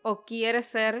es o quiere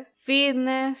ser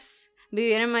fitness,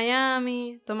 vivir en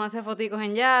Miami, tomarse foticos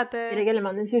en yate. Quiere que le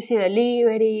manden sushi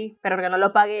delivery, pero que no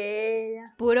lo pague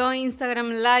ella. Puro Instagram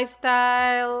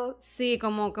lifestyle. Sí,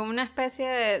 como una especie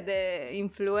de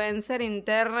influencer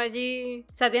interna allí.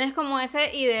 O sea, tienes como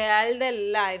ese ideal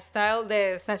del lifestyle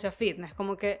de Sasha Fitness.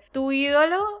 Como que tu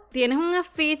ídolo, tienes un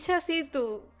afiche así,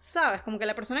 tú sabes, como que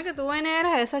la persona que tú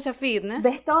veneras es Sasha Fitness.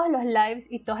 Ves todos los lives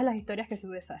y todas las historias que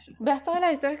sube Sasha. Ves todas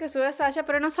las historias que sube Sasha,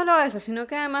 pero no solo eso, sino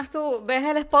que además tú ves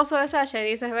el esposo de Sasha y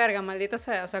dices, verga, maldita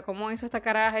sea, o sea, ¿cómo hizo esta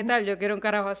caraja y tal? Yo quiero un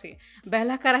carajo así. Ves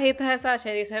las carajitas de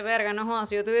Sasha y dices, verga, no jodas,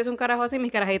 si yo tuviese un carajo así,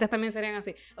 mis carajitas también serían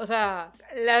así. O sea,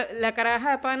 la caraja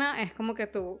de pana es como que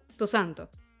tu santo.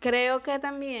 Creo que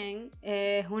también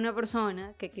es una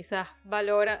persona que quizás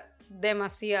valora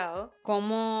demasiado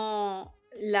cómo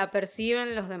la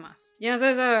perciben los demás. Yo no sé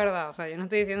si eso es verdad, o sea, yo no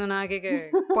estoy diciendo nada aquí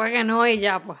que puede que no y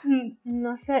ya, pues.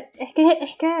 No sé, es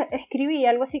que escribí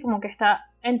algo así como que está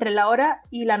entre la hora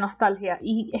y la nostalgia,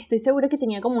 y estoy segura que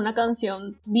tenía como una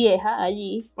canción vieja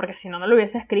allí, porque si no, no lo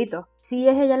hubiese escrito. Sí,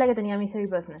 es ella la que tenía Misery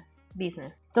Business.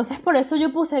 Entonces por eso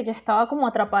yo puse que estaba como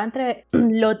atrapada entre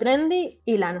lo trendy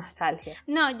y la nostalgia.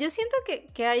 No, yo siento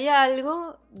que hay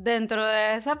algo dentro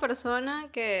de esa persona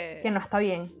que no está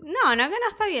bien. No que no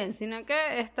está bien, sino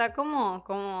que está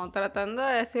como tratando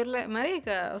de decirle,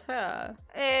 marica, o sea,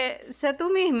 sé tú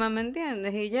misma, ¿me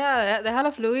entiendes? Y ya,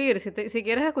 déjalo fluir. Si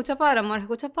quieres escucha Paramore,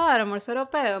 cero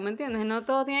peo, ¿me entiendes? No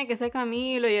todo tiene que ser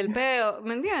Camilo y el peo,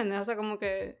 ¿me entiendes? O sea, como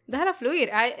que déjala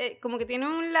fluir. Como que tiene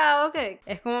un lado que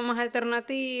es como más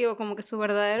alternativo, como que su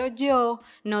verdadero yo,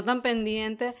 no tan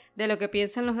pendiente de lo que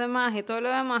piensan los demás y todo lo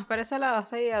demás, para ese lado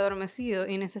está ahí adormecido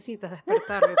y necesitas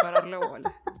despertarlo y pararle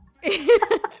bola.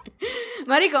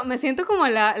 Marico, me siento como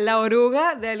la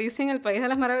oruga de Alicia en el País de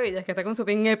las Maravillas, que está con su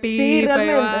pingue pipa. Sí, y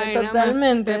realmente, vaina,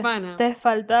 totalmente. de pana. Te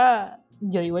falta,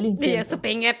 yo digo el incienso. Y yo su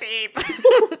pingue pipa.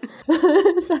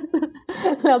 Exacto.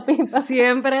 La pipa.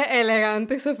 Siempre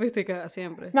elegante y sofisticada,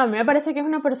 siempre. No, a mí me parece que es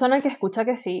una persona que escucha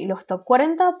que sí, los top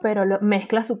 40, pero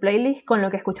mezcla su playlist con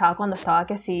lo que escuchaba cuando estaba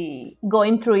que sí,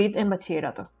 going through it en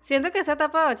bachillerato. Siento que esa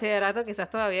etapa de bachillerato quizás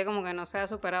todavía como que no se ha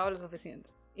superado lo suficiente.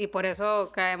 Y por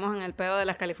eso caemos en el pedo de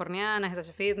las californianas,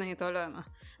 Stage Fitness y todo lo demás.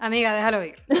 Amiga, déjalo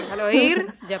ir,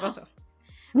 ya pasó.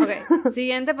 Ok,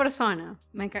 siguiente persona.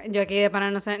 Yo aquí de pana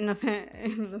no sé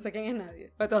quién es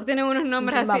nadie. Pero todos tienen unos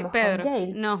nombres así. Vamos, Pedro.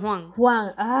 Juan.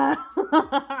 Juan. Juan,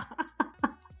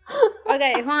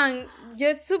 Ok, Juan, yo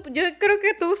creo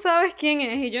que tú sabes quién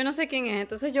es y yo no sé quién es.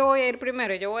 Entonces yo voy a ir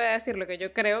primero y yo voy a decir lo que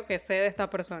yo creo que sé de esta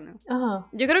persona. Ajá.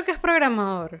 Yo creo que es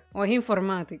programador, o es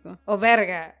informático, o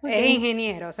verga, es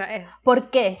ingeniero, o sea, es... ¿Por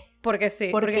qué? Porque sí,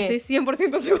 ¿Por porque qué? estoy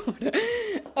 100% segura.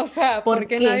 O sea,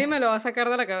 porque qué? nadie me lo va a sacar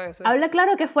de la cabeza. Habla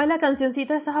claro que fue la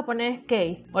cancioncita de esa japonés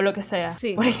Kei, o lo que sea.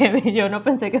 Sí. Porque yo no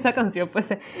pensé que esa canción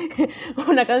fuese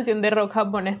una canción de rock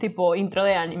japonés tipo intro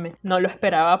de anime. No lo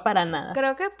esperaba para nada.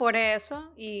 Creo que por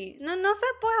eso, y no sé,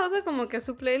 pues, o sea, como que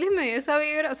su playlist me dio esa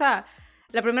vibra, o sea...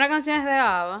 La primera canción es de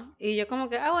ABBA y yo como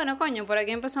que, bueno, coño, por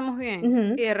aquí empezamos bien.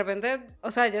 Uh-huh. Y de repente, o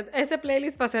sea, yo ese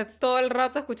playlist pasé todo el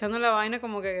rato escuchando la vaina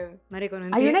como que, marico,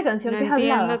 Hay una canción que es hablada.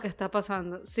 entiendo qué está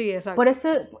pasando. Sí, exacto. Por eso,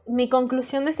 mi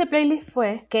conclusión de ese playlist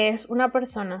fue que es una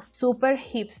persona súper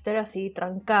hipster, así,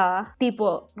 trancada,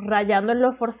 tipo rayando en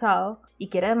lo forzado y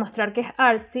quiere demostrar que es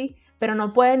artsy, pero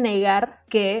no puede negar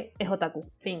que es otaku.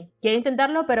 Fin. Quiere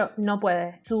intentarlo, pero no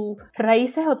puede. Sus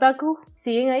raíces otaku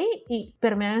siguen ahí y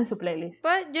permean en su playlist.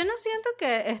 Pues yo no siento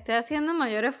que esté haciendo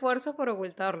mayor esfuerzo por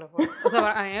ocultarlo. Pues. O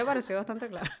sea, a mí me pareció bastante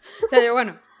claro. O sea,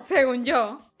 bueno, según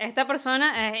yo, esta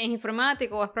persona es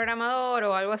informático o es programador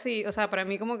o algo así. O sea, para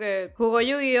mí como que jugó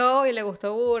Yu-Gi-Oh! Y le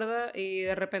gustó burda y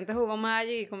de repente jugó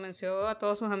Magic y convenció a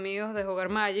todos sus amigos de jugar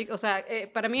Magic. O sea,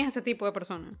 para mí es ese tipo de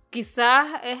persona. Quizás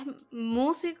es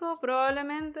músico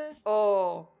probablemente o...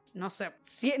 No sé.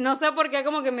 Sí, no sé por qué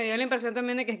como que me dio la impresión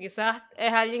también de que quizás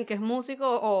es alguien que es músico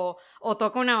o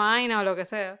toca una vaina o lo que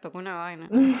sea. Toca una vaina.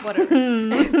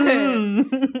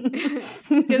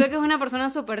 Siento que es una persona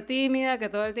súper tímida, que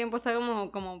todo el tiempo está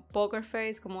como poker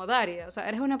face, como Daria. O sea,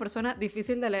 eres una persona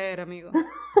difícil de leer, amigo.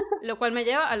 Lo cual me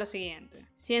lleva a lo siguiente.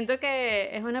 Siento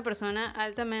que es una persona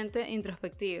altamente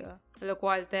introspectiva, lo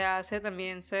cual te hace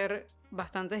también ser...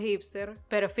 bastante hipster,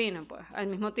 pero fino, pues. Al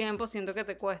mismo tiempo siento que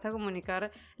te cuesta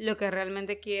comunicar lo que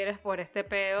realmente quieres por este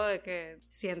peo de que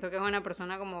siento que es una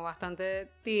persona como bastante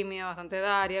tímida, bastante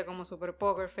daria, como super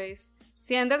poker face.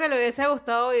 Siento que le hubiese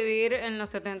gustado vivir en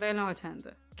los 70 y en los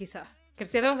 80, quizás. Que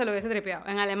siento que se lo hubiese tripeado.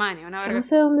 En Alemania, una verga. No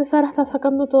sé dónde Sara está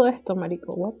sacando todo esto,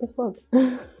 marico. What the fuck.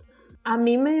 A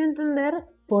mí me dio a entender...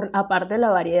 aparte de la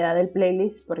variedad del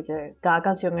playlist, porque cada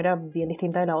canción era bien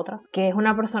distinta de la otra, que es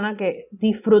una persona que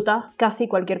disfruta casi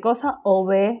cualquier cosa o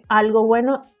ve algo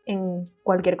bueno en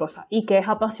cualquier cosa y que es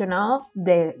apasionado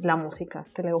de la música,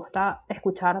 que le gusta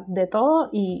escuchar de todo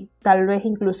y tal vez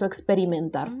incluso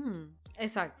experimentar.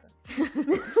 Exacto.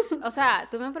 O sea,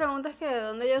 tú me preguntas que de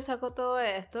dónde yo saco todo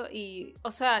esto y,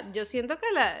 o sea, yo siento que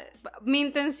mi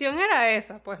intención era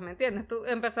esa, pues, ¿me entiendes?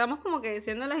 Empezamos como que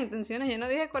diciendo las intenciones, yo no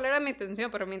dije cuál era mi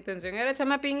intención, pero mi intención era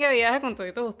echarme pingue de viaje con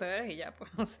todos ustedes y ya,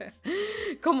 pues, no sé,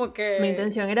 como que... Mi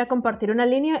intención era compartir una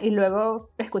línea y luego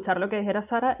escuchar lo que dijera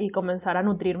Sara y comenzar a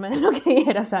nutrirme de lo que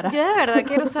dijera Sara. Yo de verdad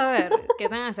quiero saber qué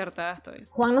tan acertada estoy.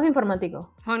 Juan no es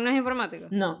informático. ¿Juan no es informático?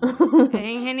 No. ¿Es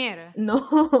ingeniero? No,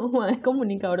 Juan es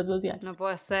comunicador social. No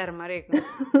puede ser, marico.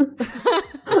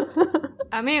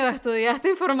 Amigo, estudiaste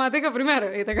informática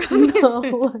primero y te cambiaste. No,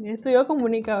 Juan estudió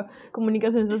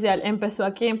comunicación social. Empezó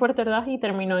aquí en Puerto Ordaz y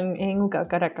terminó en UCA,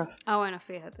 Caracas. Ah, bueno,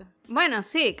 fíjate. Bueno,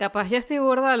 sí, capaz yo estoy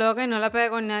burda loca y no la pegué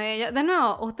con nadie. De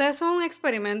nuevo, ustedes son un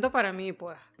experimento para mí,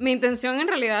 pues. Mi intención en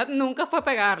realidad nunca fue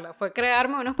pegarla, fue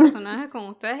crearme unos personajes con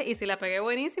ustedes y si la pegué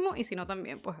buenísimo y si no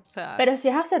también, pues, o sea... Pero sí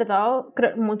has acertado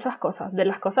muchas cosas. De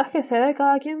las cosas que sé de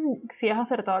cada quien, sí has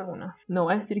acertado algunas. No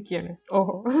voy a decir quiénes.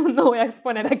 Ojo, no voy a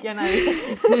exponer aquí a nadie.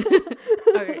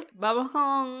 Ok, vamos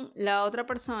con la otra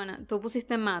persona. Tú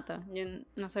pusiste Mata, yo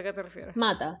no sé a qué te refieres.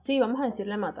 Mata, sí, vamos a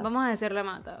decirle Mata. Vamos a decirle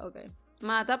Mata, ok.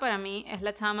 Mata para mí es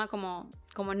la chama como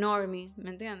normie, ¿me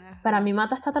entiendes? Para mí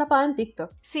Mata está atrapada en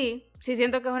TikTok. Sí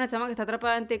siento que es una chama que está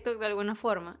atrapada en TikTok de alguna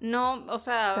forma. No, o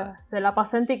sea, se la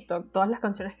pasa en TikTok. Todas las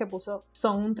canciones que puso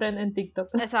son un trend en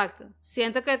TikTok. Exacto.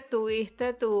 Siento que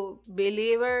tuviste tu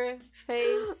believer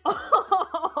face.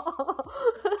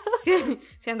 Sí,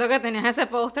 siento que tenías ese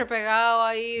póster pegado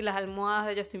ahí, las almohadas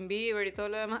de Justin Bieber y todo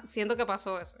lo demás. Siento que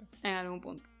pasó eso en algún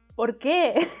punto. ¿Por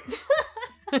qué?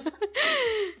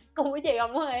 ¿Cómo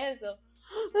llegamos a eso?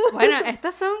 Bueno,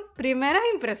 estas son primeras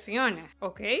impresiones,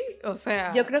 ¿ok? O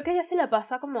sea... Yo creo que ella se la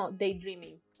pasa como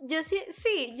daydreaming. Yo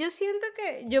yo siento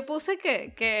que... Yo puse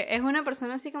que es una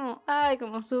persona así como... Ay,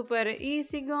 como súper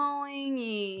easygoing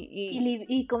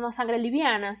y como sangre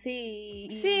liviana, sí.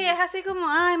 Sí, es así como...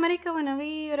 Ay, marica, buena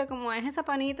vibra. Como es esa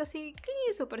panita así...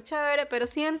 Súper chévere. Pero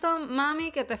siento,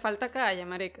 mami, que te falta calle,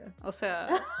 marica. O sea...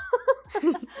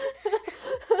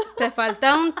 te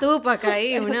falta un Tupac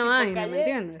ahí, una vaina, ¿me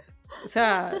entiendes? O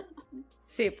sea,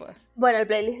 sí, pues. Bueno, el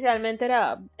playlist realmente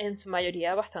era en su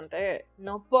mayoría bastante,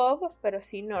 no pop, pero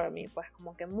sí normie, pues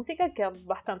como que música que a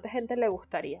bastante gente le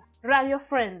gustaría. Radio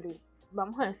friendly,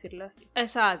 vamos a decirlo así.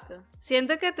 Exacto.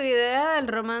 Siento que tu idea del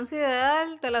romance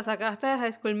ideal te la sacaste de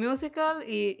High School Musical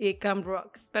y Camp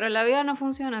Rock, pero la vida no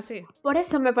funciona así. Por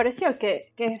eso me pareció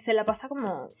que se la pasa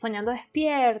como soñando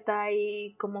despierta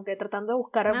y como que tratando de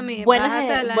buscar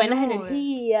buenas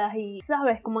energías y,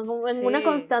 ¿sabes? Como en una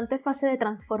constante fase de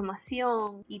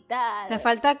transformación y tal. Te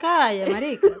falta calle,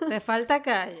 marica, te falta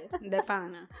calle, de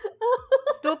pana.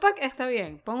 Tupac está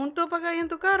bien, pon un Tupac ahí en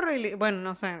tu carro y... Bueno,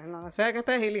 no sé, no sé que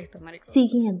estés y listo, marica.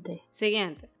 Siguiente.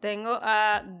 Tengo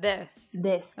a Des.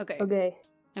 Ok.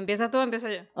 ¿Empiezas tú o empiezo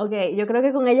yo? Ok, yo creo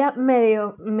que con ella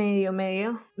medio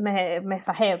me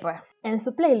fajé, pues. En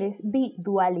su playlist vi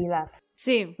dualidad.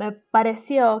 Sí. Me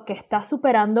pareció que está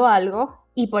superando algo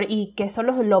y que eso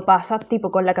lo pasa tipo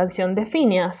con la canción de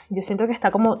Phineas. Yo siento que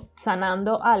está como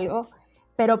sanando algo,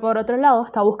 pero por otro lado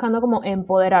está buscando como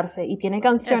empoderarse y tiene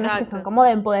canciones que son como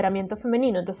de empoderamiento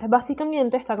femenino. Entonces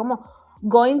básicamente está como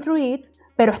going through it,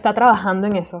 pero está trabajando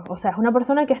en eso. O sea, es una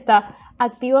persona que está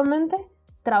activamente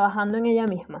trabajando en ella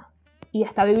misma y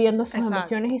está viviendo sus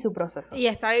emociones y su proceso. Y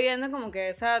está viviendo como que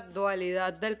esa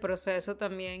dualidad del proceso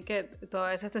también, que tú a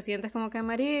veces te sientes como que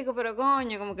marico, pero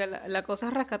coño, como que la cosa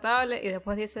es rescatable y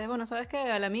después dices, bueno, ¿sabes qué?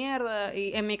 A la mierda.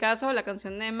 Y en mi caso, la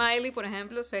canción de Miley, por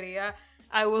ejemplo, sería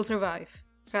I Will Survive.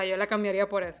 O sea, yo la cambiaría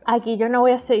por eso. Aquí yo no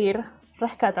voy a seguir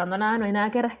rescatando nada, no hay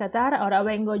nada que rescatar, ahora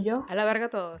vengo yo. A la verga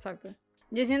todo, exacto.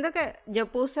 Yo siento que yo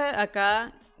puse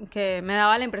acá que me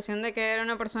daba la impresión de que era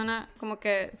una persona como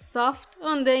que soft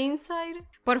on the inside.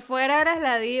 Por fuera eres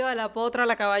la diva, la potra,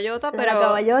 la caballota, pero... La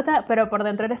caballota, pero por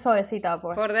dentro eres suavecita,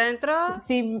 pues. Por dentro...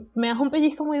 Si me das un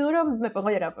pellizco muy duro, me pongo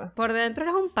a llorar, pues. Por dentro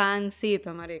eres un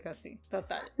pancito, marica, sí,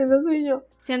 total. Eso soy yo.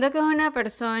 Siento que eres una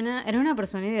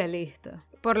persona idealista.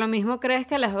 Por lo mismo crees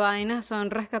que las vainas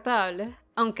son rescatables.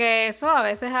 Aunque eso a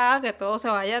veces haga que todo se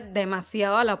vaya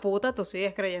demasiado a la puta, tú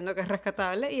sigues creyendo que es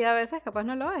rescatable y a veces capaz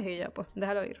no lo es y ya, pues,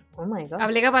 déjalo ir. Oh my God.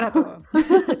 Aplica para todo.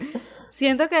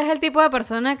 Siento que es el tipo de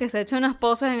persona que se echa unas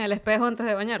poses en el espejo antes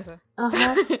de bañarse.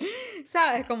 Ajá.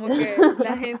 ¿Sabes? Como que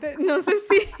la gente, no sé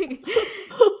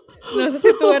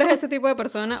si tú eres ese tipo de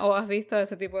persona o has visto a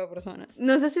ese tipo de persona.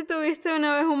 No sé si tú viste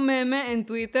una vez un meme en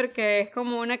Twitter que es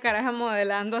como una caraja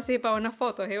modelando así para unas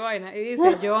fotos y vaina. Y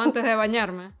dice, yo antes de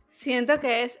bañarme. Siento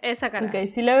que es esa caraja. Ok,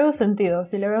 sí le veo sentido, O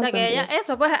sea, que ella,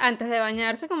 eso, pues, antes de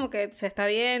bañarse como que se está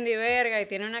viendo y verga y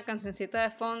tiene una cancioncita de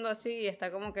fondo así y está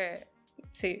como que...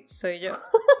 Sí, soy yo.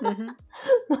 Uh-huh.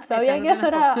 No sabía que eso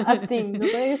era acting, no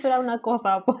sabía que eso era una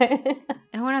cosa, pues.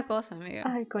 Es una cosa, amiga.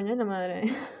 Ay, coño la madre.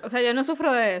 O sea, yo no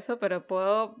sufro de eso, pero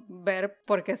puedo ver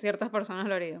por qué ciertas personas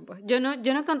lo harían, pues. Yo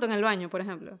no canto en el baño, por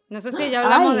ejemplo. No sé si ya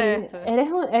hablamos de esto.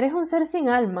 Eres un ser sin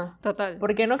alma. Total.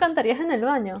 ¿Por qué no cantarías en el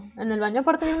baño? En el baño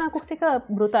aparte hay una acústica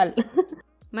brutal.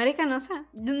 Marica, no sé.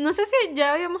 No sé si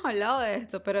ya habíamos hablado de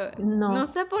esto, pero no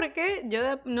sé por qué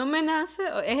no me nace.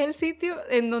 Es el sitio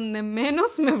en donde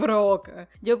menos me provoca.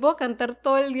 Yo puedo cantar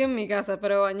todo el día en mi casa,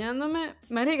 pero bañándome,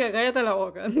 marica, cállate la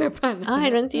boca, de pana. Ay,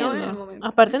 no entiendo.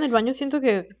 Aparte en el baño siento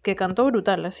que canto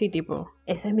brutal, así tipo.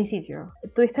 Ese es mi sitio.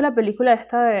 ¿Tuviste la película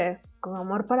esta de Con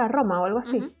amor para Roma o algo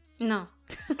así? Uh-huh. No.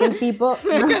 Que el tipo...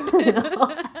 no.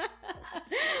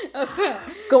 O sea,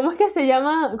 ¿Cómo es que se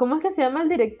llama el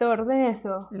director de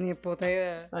eso? Ni puta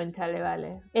idea. Conchale,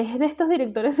 vale. Es de estos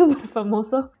directores súper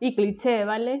famosos y cliché,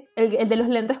 ¿vale? El de los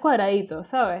lentes cuadraditos,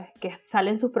 ¿sabes? Que sale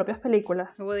en sus propias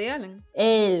películas. Woody Allen.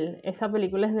 Esa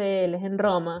película es de él, es en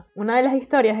Roma. Una de las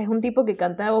historias es un tipo que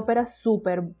canta ópera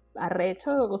súper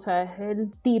arrecho, o sea, es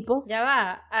el tipo. Ya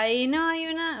va, ahí no hay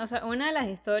una de las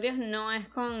historias no es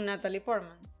con Natalie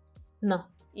Portman. No.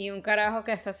 y un carajo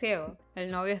que está ciego. El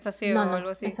novio está ciego o algo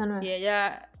así. Esa no es. Y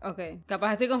ella,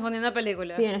 capaz estoy confundiendo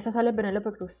películas. Sí, en esta sale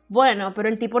Penélope Cruz. Bueno, pero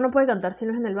el tipo no puede cantar si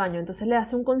no es en el baño, entonces le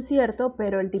hace un concierto,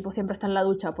 pero el tipo siempre está en la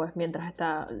ducha, pues, mientras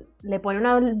está... Le pone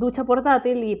una ducha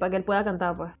portátil y para que él pueda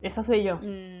cantar, pues. Esa soy yo.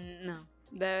 No,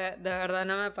 de verdad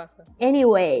no me pasa.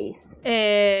 Anyways.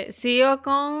 Sigo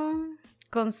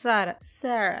con Sarah.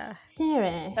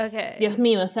 Okay. Dios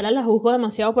mío, Sara la juzgo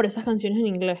demasiado por esas canciones en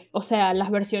inglés. O sea,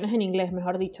 las versiones en inglés,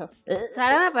 mejor dicho.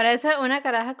 Sara me parece una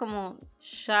caraja como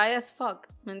shy as fuck,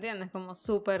 ¿me entiendes? Como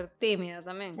súper tímida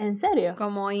también. ¿En serio?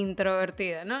 Como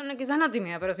introvertida. No, quizás no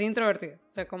tímida, pero sí introvertida.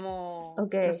 O sea, como...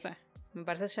 Okay. No sé. Me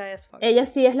parece shy as fuck. Ella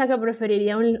sí es la que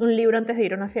preferiría un libro antes de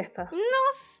ir a una fiesta.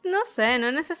 No sé,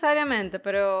 no necesariamente,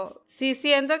 pero sí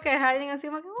siento que es alguien así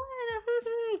como que,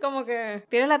 bueno, como que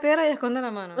tira la piedra y esconde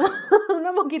la mano.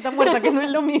 Una mosquita muerta, que no es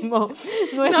lo mismo.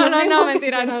 No,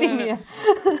 mentira, no.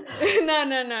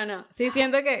 No. Sí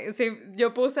siento que, sí,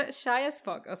 yo puse shy as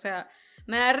fuck, o sea,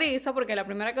 me da risa porque la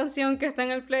primera canción que está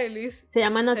en el playlist se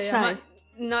llama Not Shy.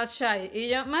 Not Shy. Y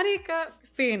yo, marica,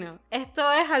 fino. Esto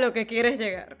es a lo que quieres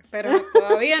llegar, pero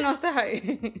todavía no estás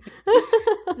ahí.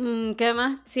 ¿Qué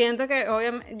más? Siento que,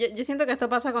 obviamente, yo siento que esto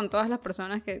pasa con todas las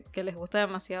personas que les gusta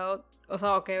demasiado, o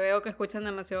sea, o que veo que escuchan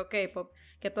demasiado K-pop,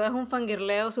 que todo es un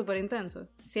fangirleo súper intenso.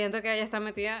 Siento que ella está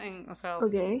metida en, o sea,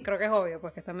 creo que es obvio,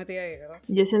 pues que está metida ahí, ¿verdad?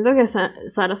 Yo siento que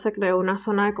Sara se creó una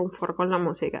zona de confort con la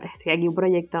música. Estoy aquí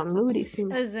proyectando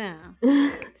durísimo. O sea,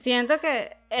 siento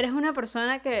que eres una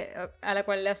persona a la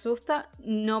cual le asusta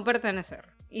no pertenecer.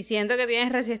 Y siento que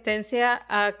tienes resistencia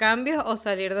a cambios o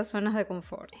salir de zonas de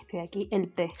confort. Estoy aquí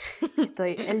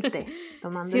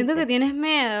tomando. Siento que tienes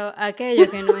miedo a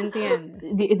aquello que no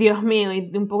entiendes. Dios mío,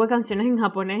 y un poco de canciones en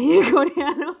japonés y en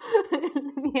coreano.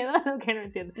 Miedo a lo que no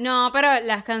entiendo. No, pero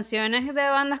las canciones de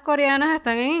bandas coreanas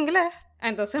están en inglés.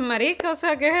 Entonces, marica, o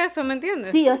sea, ¿qué es eso? ¿Me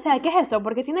entiendes? Sí, o sea, ¿qué es eso?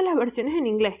 ¿Por qué tienes las versiones en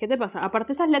inglés? ¿Qué te pasa?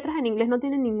 Aparte, esas letras en inglés no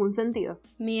tienen ningún sentido.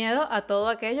 Miedo a todo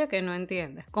aquello que no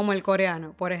entiendes. Como el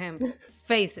coreano, por ejemplo.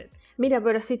 Face it. Mira,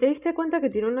 pero si te diste cuenta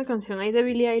que tiene una canción ahí de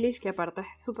Billie Eilish que aparte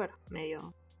es súper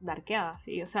medio darkeada,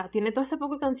 sí. O sea, tiene todo ese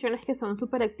poco de canciones que son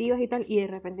súper activas y tal, y de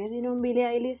repente tiene un Billie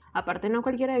Eilish. Aparte, no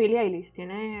cualquiera de Billie Eilish.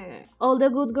 Tiene All the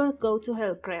Good Girls Go to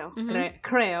Hell, creo.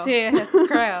 Creo. Sí,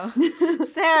 creo.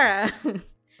 Sarah.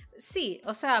 Sí,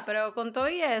 o sea, pero con todo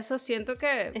y eso siento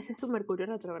que... Ese es su Mercurio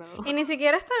retrogrado. Y ni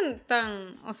siquiera es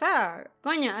tan... O sea,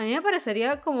 coño, a mí me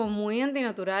parecería como muy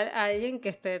antinatural a alguien que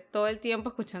esté todo el tiempo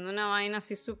escuchando una vaina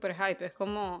así súper hype. Es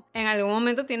como, en algún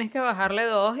momento tienes que bajarle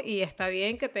 2 y está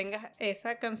bien que tengas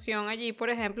esa canción allí,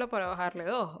 por ejemplo, para bajarle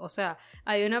 2. O sea,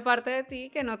 hay una parte de ti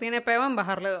que no tiene peo en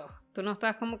bajarle 2. Tú no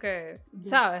estás como que,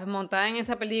 ¿sabes? Montada en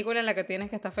esa película en la que tienes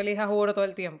que estar feliz a juro todo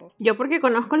el tiempo. Yo porque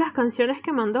conozco las canciones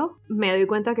que mandó, me doy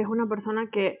cuenta que es una persona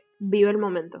que vive el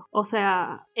momento. O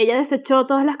sea, ella desechó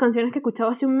todas las canciones que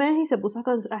escuchaba hace un mes y se puso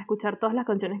a escuchar todas las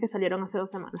canciones que salieron hace 2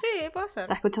 semanas. Sí, puede ser.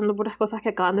 Está escuchando puras cosas que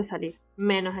acaban de salir,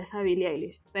 menos esa de Billie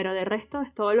Eilish. Pero de resto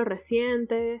es todo lo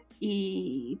reciente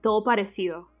y todo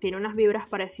parecido. Tiene unas vibras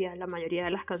parecidas la mayoría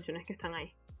de las canciones que están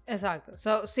ahí. Exacto.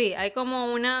 Sí, hay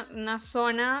como una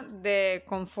zona de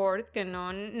confort que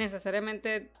no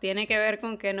necesariamente tiene que ver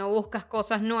con que no buscas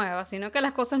cosas nuevas, sino que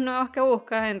las cosas nuevas que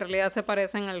buscas en realidad se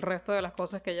parecen al resto de las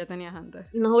cosas que ya tenías antes.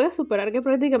 No voy a superar que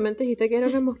prácticamente dijiste que era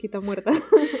una mosquita muerta.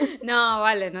 No,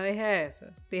 vale, no dije eso.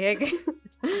 Dije que...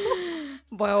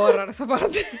 Voy a borrar esa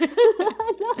parte.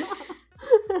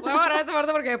 Voy a borrar esa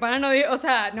parte porque de pana no digo, o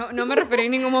sea, no me referí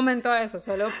en ningún momento a eso,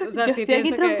 solo, o sea, yo sí estoy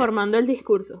aquí transformando el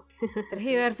discurso.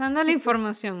 Tergiversando la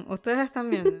información, ustedes están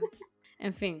viendo.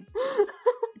 En fin.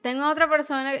 Tengo otra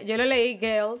persona, yo lo leí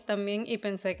Gail también y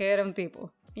pensé que era un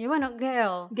tipo. Y yo, bueno,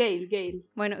 Gail.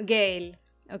 Bueno, Gail.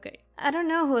 Ok. I don't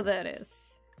know who that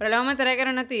is. Pero luego me enteré que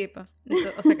era una tipa.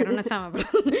 O sea, que era una chama,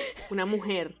 perdón. Una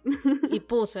mujer. Y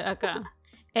puse acá.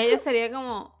 Ella sería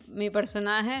como mi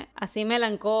personaje así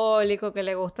melancólico, que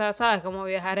le gusta, ¿sabes? Como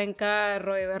viajar en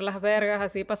carro y ver las vergas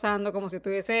así pasando como si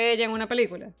estuviese ella en una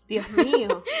película. Dios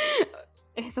mío.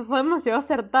 Esto fue demasiado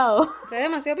acertado. Soy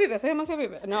demasiado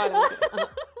pipe. No, vale.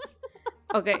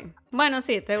 Ok. Bueno,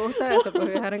 sí, te gusta eso, pues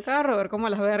viajar en carro, ver como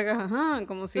las vergas, ajá,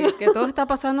 como si que todo está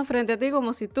pasando frente a ti,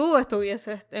 como si tú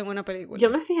estuvieses en una película. Yo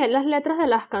me fijé en las letras de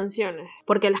las canciones,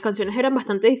 porque las canciones eran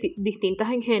bastante distintas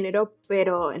en género,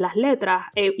 pero las letras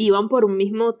iban por un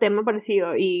mismo tema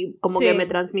parecido y como que me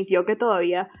transmitió que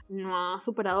todavía no ha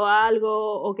superado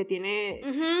algo o que tiene...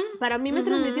 Para mí me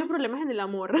transmitió problemas en el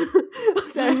amor. O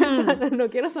sea, no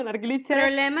quiero sonar cliché.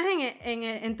 Problemas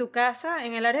en tu casa,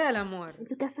 en el área del amor. En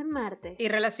tu casa en Marte. Y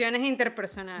relaciones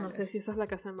interpersonales. No sé si esa es la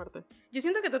casa de Marte. Yo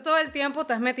siento que tú todo el tiempo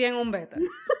estás metida en un beta.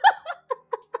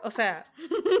 o sea...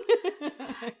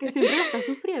 Que siempre la está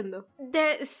sufriendo.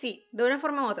 Sí, de una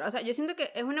forma u otra. O sea, yo siento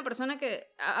que es una persona que,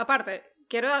 aparte,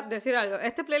 quiero decir algo,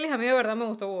 este playlist a mí de verdad me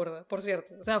gustó burda, por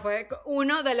cierto. O sea, fue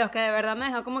uno de los que de verdad me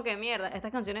dejó como que mierda.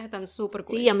 Estas canciones están súper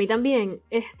cool. Sí, a mí también.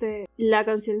 La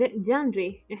canción de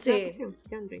Yandri. Sí.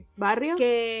 Yandri. Barrio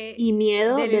que y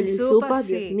Miedo del Supa,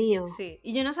 sí, Dios mío. Sí.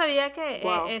 Y yo no sabía que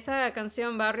Wow. esa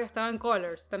canción Barrio estaba en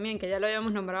Colors también, que ya lo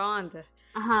habíamos nombrado antes.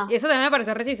 Ajá. Y eso también me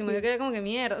pareció rechísimo. Sí. Yo quedé como que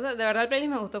mierda. O sea, de verdad el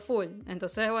playlist me gustó full.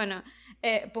 Entonces, bueno,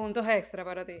 puntos extra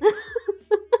para ti.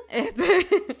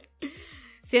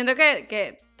 Siento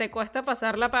que te cuesta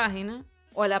pasar la página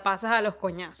o la pasas a los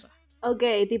coñazos. Ok,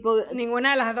 tipo...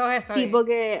 Ninguna de las dos está bien. Tipo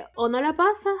que o no la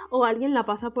pasas o alguien la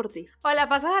pasa por ti. O la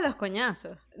pasas a los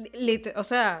coñazos. O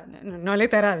sea, no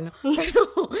literal, ¿no?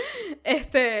 Pero,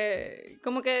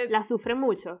 como que... La sufre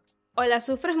mucho. O la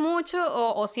sufres mucho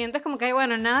o sientes como que hay,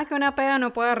 bueno, nada que una pega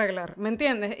no pueda arreglar, ¿me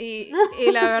entiendes? Y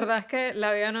la verdad es que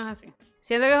la vida no es así.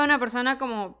 Siento que es una persona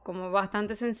como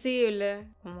bastante sensible,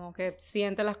 como que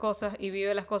siente las cosas y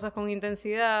vive las cosas con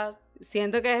intensidad.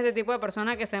 Siento que es ese tipo de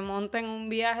persona que se monta en un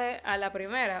viaje a la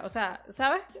primera. O sea,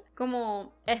 ¿sabes?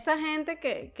 Como esta gente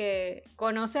que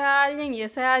conoce a alguien y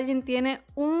ese alguien tiene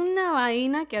una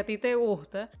vaina que a ti te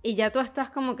gusta y ya tú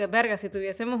estás como que, verga, si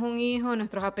tuviésemos un hijo,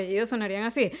 nuestros apellidos sonarían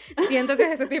así. Siento que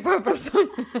es ese tipo de persona.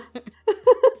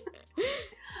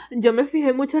 Yo me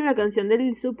fijé mucho en la canción de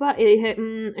Lil Supa y dije,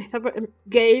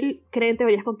 Gail cree en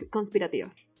teorías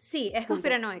conspirativas. Sí, es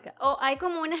conspiranoica. O hay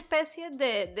como una especie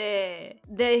de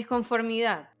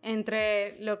disconformidad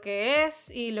entre lo que es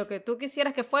y lo que tú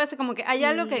quisieras que fuese. Como que hay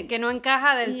algo que no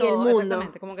encaja del todo,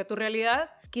 exactamente. Como que tu realidad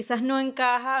quizás no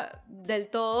encaja del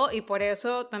todo y por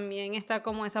eso también está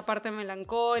como esa parte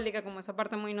melancólica, como esa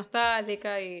parte muy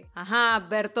nostálgica y,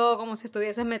 ver todo como si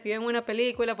estuvieses metido en una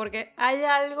película, porque hay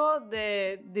algo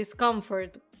de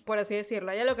discomfort, por así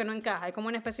decirlo, hay algo que no encaja, hay como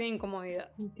una especie de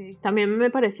incomodidad. Okay. También me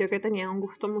pareció que tenía un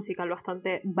gusto musical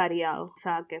bastante variado, o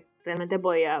sea, que realmente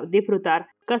podía disfrutar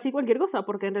casi cualquier cosa,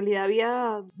 porque en realidad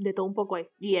había de todo un poco ahí,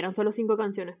 y eran solo 5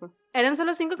 canciones, pues. Eran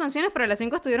solo 5 canciones, pero las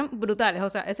 5 estuvieron brutales, o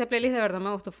sea, ese playlist de verdad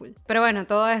me gustó full. Pero bueno,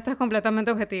 todo esto es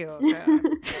completamente objetivo, o sea...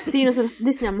 Sí, nosotros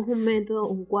diseñamos un método,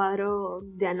 un cuadro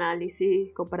de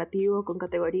análisis comparativo con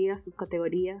categorías,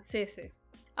 subcategorías. Sí, sí.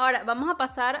 Ahora, vamos a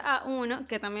pasar a uno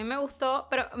que también me gustó,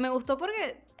 pero me gustó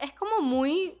porque es como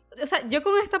muy... O sea, yo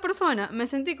con esta persona me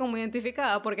sentí como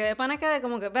identificada, porque de pana quedé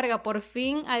como que, verga, por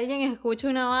fin alguien escucha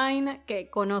una vaina que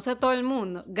conoce a todo el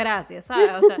mundo. Gracias,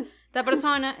 ¿sabes? O sea, esta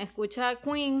persona escucha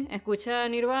Queen, escucha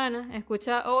Nirvana,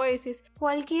 escucha Oasis,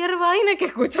 cualquier vaina que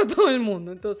escucha todo el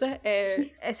mundo. Entonces,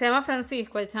 se llama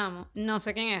Francisco, el chamo. No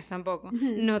sé quién es tampoco.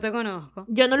 No te conozco.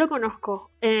 Yo no lo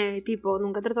conozco.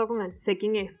 Nunca he tratado con él. Sé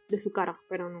quién es, de su cara,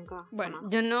 pero nunca... Bueno,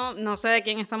 yo no sé de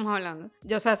quién estamos hablando.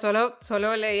 Yo, o sea, solo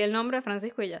leí el nombre de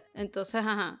Francisco y ya. Entonces,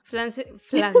 Francisco.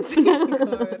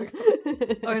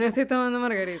 Hoy no estoy tomando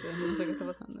margarita, no sé qué está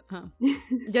pasando.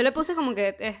 Yo le puse como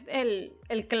que es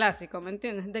el clásico, ¿me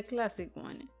entiendes? The classic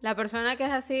one. La persona que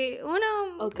es así,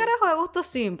 un carajo de gustos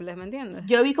simples, ¿me entiendes?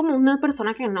 Yo vi como una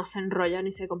persona que no se enrolla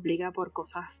ni se complica por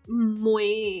cosas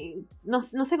muy... No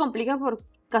se complica por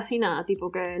casi nada,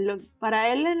 tipo que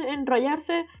para él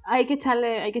enrollarse hay que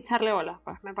echarle bolas,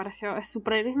 pues me pareció, su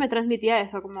playlist me transmitía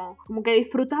eso, como que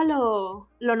disfruta lo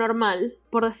normal,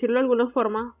 por decirlo de alguna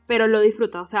forma, pero lo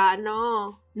disfruta, o sea,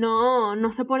 no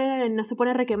se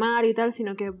pone a requemar y tal,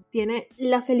 sino que tiene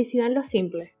la felicidad en lo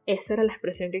simple. Esa era la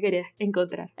expresión que quería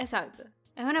encontrar. Exacto,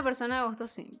 es una persona de gustos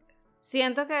simples.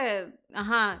 Siento que,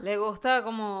 le gusta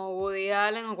como Woody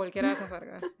Allen o cualquiera de esas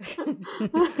vergas.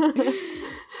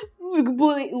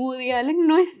 Woody Allen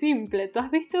no es simple. ¿Tú has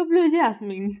visto Blue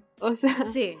Jasmine? O sea...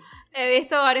 Sí, he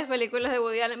visto varias películas de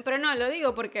Woody Allen, pero no, lo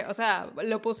digo porque, o sea,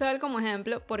 lo puse a él como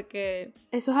ejemplo porque...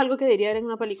 Eso es algo que diría en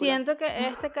una película. Siento que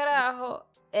este carajo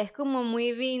es como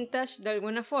muy vintage de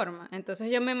alguna forma. Entonces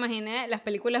yo me imaginé las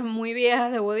películas muy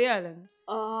viejas de Woody Allen.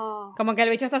 Oh. Como que el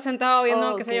bicho está sentado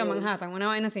viendo, qué sé yo, Manhattan, una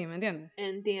vaina así, ¿me entiendes?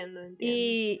 Entiendo.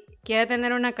 Y quiere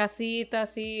tener una casita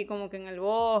así, como que en el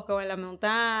bosque o en la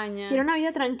montaña. Quiero una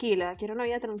vida tranquila,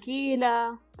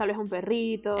 tal vez un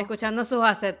perrito. Escuchando sus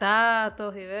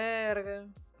acetatos y verga.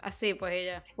 Así, pues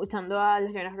ella. Escuchando a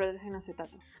los Jonas Brothers en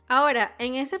acetato. Ahora,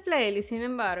 en ese playlist, sin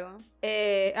embargo,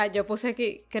 yo puse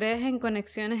aquí, ¿crees en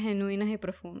conexiones genuinas y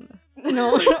profundas?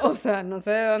 No, o sea, no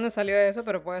sé de dónde salió eso,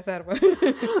 pero puede ser. Pues.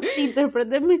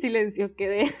 Interpreten mi silencio,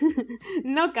 quedé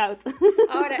knockout.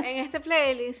 Ahora, en este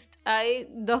playlist hay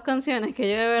 2 canciones que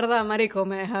yo de verdad, marico,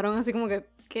 me dejaron así como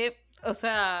que, o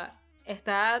sea,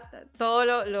 está todo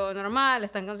lo normal,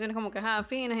 están canciones como que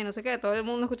finas y no sé qué, todo el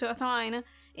mundo escuchaba esta vaina,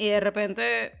 y de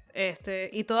repente,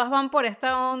 y todas van por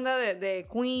esta onda de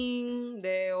Queen,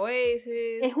 de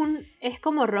Oasis. Es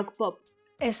como rock pop.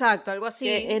 Exacto, algo así.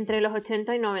 Entre los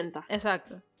 80 y 90.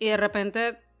 Exacto. Y de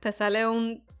repente te sale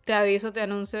te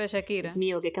anuncio de Shakira. Dios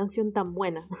mío, qué canción tan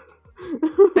buena.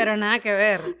 Pero nada que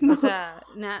ver. No. O sea,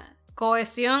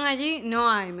 cohesión allí no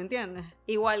hay, ¿me entiendes?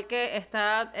 Igual que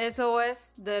está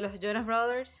SOS de los Jonas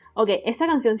Brothers. Ok, esa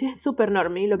canción sí es súper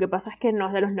normie, lo que pasa es que no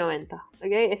es de los 90,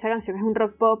 ok, esa canción es un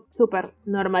rock pop súper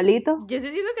normalito. Yo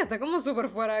sí siento que está como súper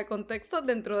fuera de contexto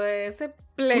dentro de ese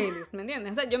playlist, ¿me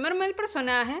entiendes? O sea, yo me armé el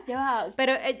personaje,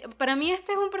 pero para mí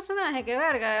este es un personaje que,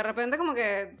 verga, de repente como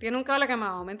que tiene un cable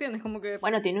quemado, ¿me entiendes? Como que...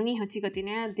 Bueno, tiene un hijo, chico,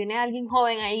 tiene alguien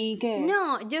joven ahí que...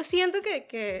 No, yo siento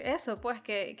que eso, pues,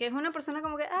 que es una persona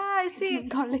como que, ay, sí,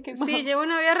 sí, lleva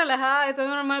una vida relajada y todo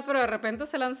normal, pero de repente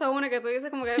se lanza una que tú dices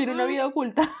como que... Tiene una vida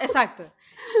oculta. Exacto.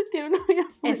 Tiene una vida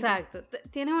oculta. Exacto.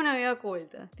 Tienes una vida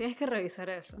oculta. Tienes que revisar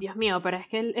eso. Dios mío, pero es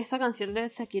que esa canción de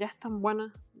Shakira es tan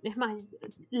buena. Es más,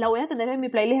 la voy a tener en mi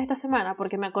playlist esta semana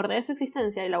porque me acordé de su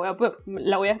existencia y la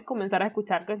voy a comenzar a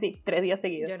escuchar casi 3 días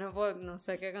seguidos. Yo no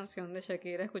sé qué canción de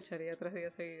Shakira escucharía 3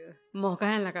 días seguidos.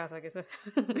 Moscas en la casa, quizás.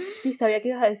 Sí, sabía que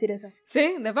ibas a decir eso.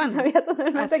 Sí, de pan. Sabía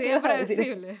totalmente así que de ibas a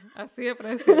decir eso. Así de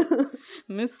predecible.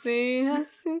 Me estoy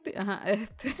sin ti. Ajá,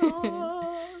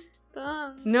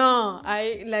 No,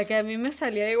 la que a mí me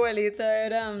salía igualita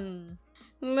era...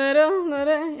 Era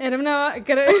una...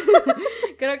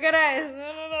 Creo que era eso.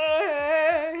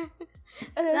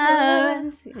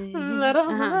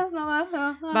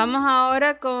 Vamos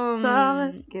ahora con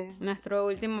nuestro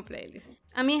último playlist.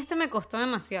 A mí me costó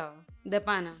demasiado, de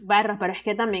pana. Barra, pero es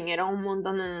que también era un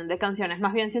montón de canciones.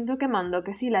 Más bien siento que mando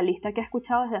que sí, la lista que he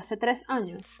escuchado desde hace 3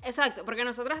 años. Exacto, porque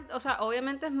nosotras, o sea,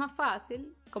 obviamente es más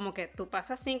fácil, como que tú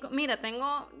pasas 5, mira,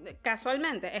 tengo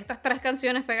casualmente estas 3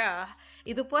 canciones pegadas,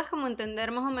 y tú puedes como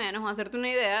entender más o menos, o hacerte una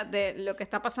idea de lo que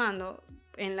está pasando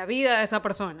en la vida de esa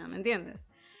persona, ¿me entiendes?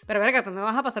 Pero verga, tú me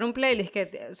vas a pasar un playlist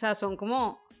que, o sea, son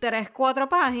como 3, 4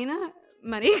 páginas,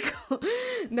 marico.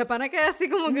 De pana queda así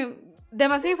como que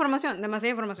demasiada información.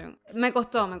 Me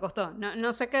costó.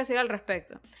 No sé qué decir al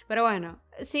respecto. Pero bueno,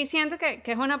 sí siento que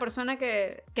es una persona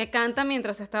que canta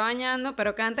mientras se está bañando,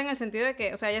 pero canta en el sentido de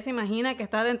que, o sea, ella se imagina que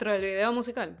está dentro del video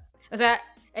musical. O sea,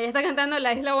 ella está cantando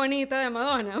La Isla Bonita de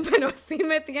Madonna, pero sí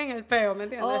metida en el peo, ¿me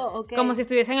entiendes? Oh, okay. Como si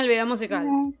estuviese en el video musical.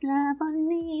 La Isla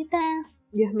Bonita.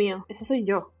 Dios mío, esa soy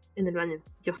yo en el baño.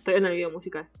 Yo estoy en el video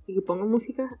musical. Y que pongo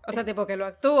música. O sea, tipo que lo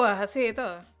actúas así y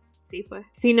todo. Sí, pues.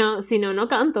 Si no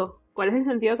canto. ¿Cuál es el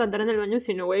sentido de cantar en el baño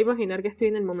si no voy a imaginar que estoy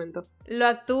en el momento? Lo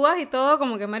actúas y todo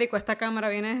como que, marico, esta cámara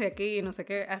viene desde aquí y no sé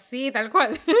qué, así, tal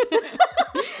cual.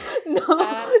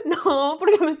 No,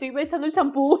 porque me estoy echando el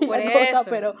champú y la cosa,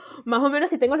 pero más o menos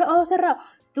si tengo los ojos cerrados.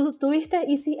 ¿Tú viste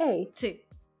ECA? Sí.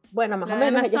 Bueno, más o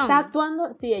menos ella está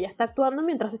actuando, sí, ella está actuando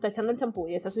mientras está echando el champú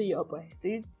y esa soy yo, pues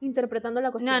estoy interpretando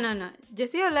la cuestión. No, yo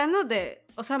estoy hablando de,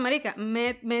 o sea, marica,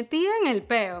 metida en el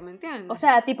peo, ¿me entiendes? O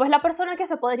sea, tipo es la persona que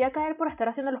se podría caer por estar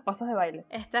haciendo los pasos de baile.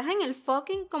 Estás en el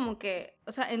fucking como que,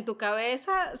 o sea, en tu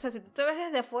cabeza, o sea, si tú te ves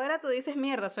desde afuera, tú dices,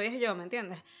 mierda, soy yo, ¿me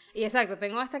entiendes? Y exacto,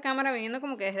 tengo esta cámara viniendo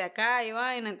como que desde acá y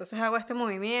vaina, entonces hago este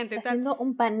movimiento y tal. Haciendo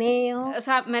un paneo. O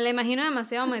sea, me la imagino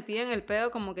demasiado metida en el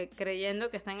pedo, como que creyendo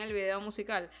que está en el video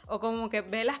musical. O como que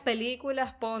ve las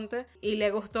películas, ponte, y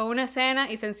le gustó una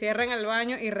escena y se encierra en el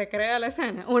baño y recrea la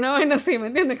escena. Una vaina así, ¿me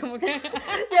entiendes? Como que...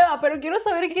 Ya va, pero quiero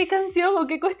saber qué canción o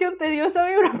qué cuestión te dio esa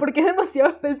vibra, porque es demasiado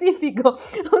específico.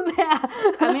 O sea...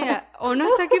 Amiga, uno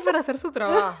está aquí para hacer su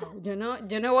trabajo. Yo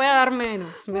no voy a dar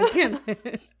menos, ¿me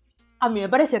entiendes? A mí me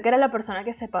pareció que era la persona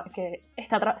que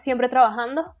está siempre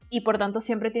trabajando y por tanto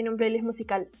siempre tiene un playlist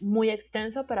musical muy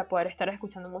extenso para poder estar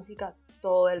escuchando música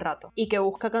todo el rato. Y que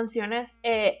busca canciones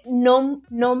no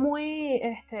muy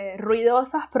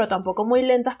ruidosas, pero tampoco muy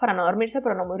lentas para no dormirse,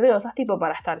 pero no muy ruidosas, tipo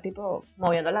para estar tipo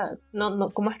moviéndola.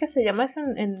 No, ¿cómo es que se llama eso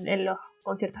en los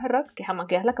conciertos de rock? Que jamás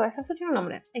quedas la cabeza, eso tiene un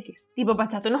nombre X. Tipo para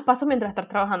echarte unos pasos mientras estás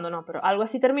trabajando, no, pero algo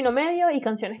así término medio y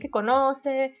canciones que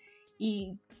conoce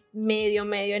y... medio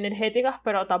energéticas,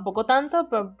 pero tampoco tanto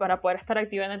para poder estar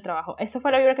activa en el trabajo. Esa fue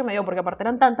la vibra que me dio, porque aparte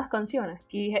eran tantas canciones.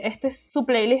 Y dije, este es su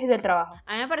playlist del trabajo.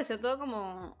 A mí me pareció todo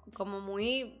como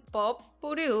muy pop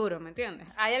puro y duro, ¿me entiendes?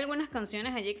 Hay algunas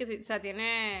canciones allí que, o sea,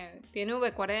 tiene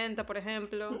V40, por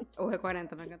ejemplo.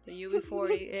 V40, me encanta.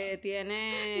 UB40,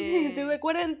 tiene...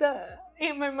 V40,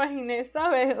 y me imaginé,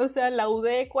 ¿sabes? O sea, la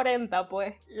UD40,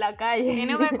 pues, la calle.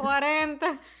 Tiene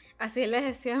V40... Así les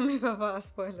decía a mis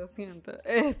papás, pues lo siento.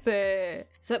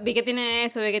 Vi que tiene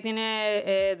eso, vi que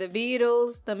tiene The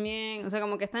Beatles también. O sea,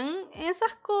 como que están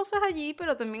esas cosas allí,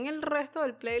 pero también el resto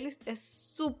del playlist es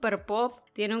súper pop.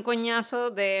 Tiene un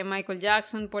coñazo de Michael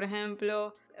Jackson, por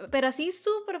ejemplo. Pero así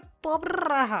súper pop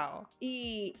rajado.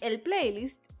 Y el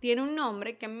playlist tiene un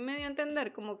nombre que a mí me dio a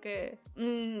entender como que...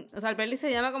 o sea, el playlist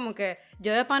se llama como que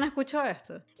yo de pana escucho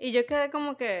esto. Y yo quedé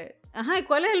como que... Ajá, ¿y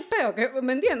cuál es el peo?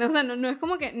 ¿Me entiendes? O sea, no es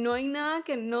como que no hay nada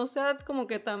que no sea como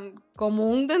que tan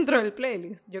común dentro del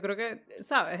playlist. Yo creo que,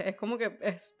 ¿sabes? Es como que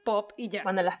es pop y ya.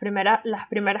 Cuando las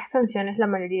primeras canciones, la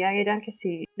mayoría eran que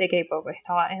sí, de K-pop.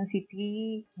 Estaba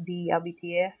NCT, vi a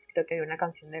BTS, creo que hay una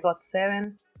canción de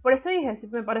GOT7. Por eso dije,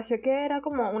 me pareció que era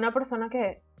como una persona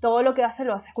que todo lo que hace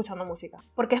lo hace escuchando música.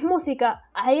 Porque es música,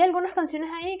 hay algunas canciones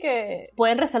ahí que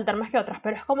pueden resaltar más que otras,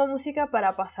 pero es como música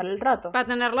para pasar el rato. Para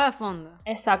tenerla de fondo.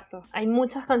 Exacto. Hay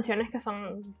muchas canciones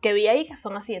que vi ahí que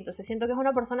son así, entonces siento que es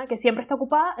una persona que siempre está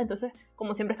ocupada, entonces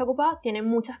como siempre está ocupada, tiene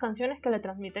muchas canciones que le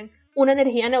transmiten una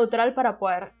energía neutral para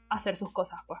poder hacer sus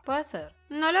cosas, pues. Puede ser.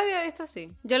 No lo había visto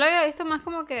así. Yo lo había visto más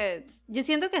como que... Yo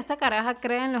siento que esta caraja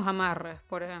cree en los amarres,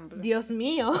 por ejemplo. Dios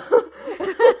mío.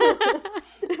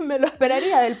 Me lo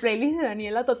esperaría del playlist de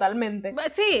Daniela totalmente.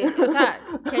 Sí, o sea,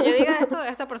 que yo diga esto de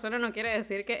esta persona no quiere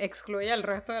decir que excluya al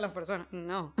resto de las personas.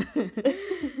 No.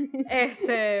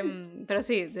 Pero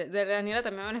sí, de Daniela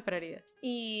también me lo esperaría.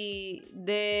 Y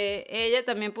de ella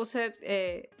también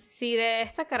puse... si de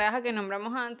esta caraja que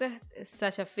nombramos antes,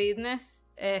 Sasha Fitness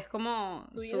es como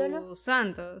su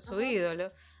santo, su ídolo.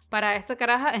 Para esta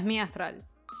caraja es mi astral.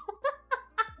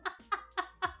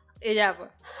 Y ya, pues.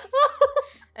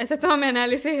 Ese es todo mi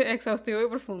análisis exhaustivo y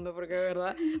profundo, porque de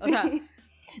verdad, o sea...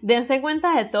 Dense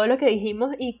cuenta de todo lo que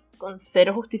dijimos y con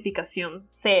cero justificación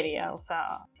seria, o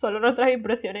sea, solo nuestras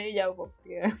impresiones y ya.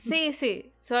 Porque...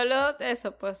 Sí, solo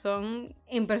eso, pues son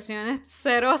impresiones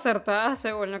cero acertadas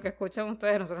según lo que escuchan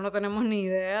ustedes. Nosotros no tenemos ni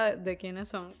idea de quiénes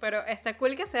son, pero está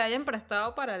cool que se hayan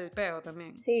prestado para el peo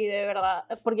también. Sí, de verdad,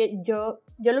 porque yo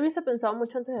lo hubiese pensado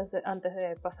mucho antes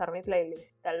de pasar mi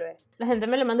playlist, tal vez. La gente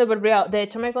me lo mandó por privado, de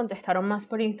hecho me contestaron más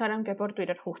por Instagram que por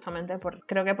Twitter, justamente,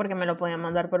 creo que porque me lo podían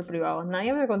mandar por privado.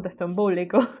 Nadie me contestó en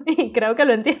público y creo que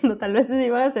lo entiendo. Tal vez se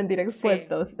iban a sentir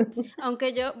expuestos. Sí.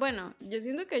 Aunque yo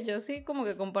siento que yo sí como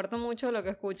que comparto mucho lo que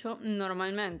escucho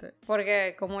normalmente.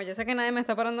 Porque como yo sé que nadie me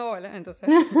está parando bola, entonces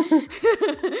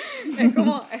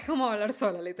es como hablar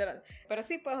sola, literal. Pero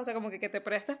sí, pues, o sea, como que te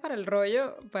prestes para el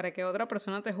rollo, para que otra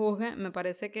persona te juzgue, me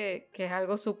parece que es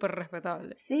algo súper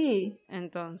respetable. Sí.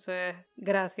 Entonces,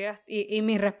 gracias. Y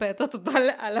mi respeto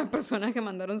total a las personas que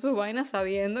mandaron sus vainas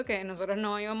sabiendo que nosotros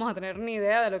no íbamos a tener ni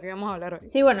idea de lo que íbamos a hablar hoy.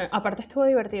 Sí, bueno, aparte estuvo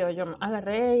divertido. Yo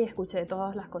agarré y escuché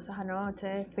todas las cosas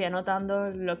anoche, fui anotando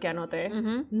lo que anoté.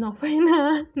 Uh-huh. No fue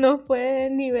nada, no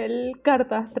fue nivel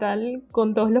carta astral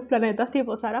con todos los planetas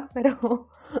tipo Sara, pero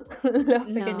los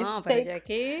pequeños takes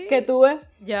que tuve.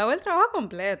 Yo hago el trabajo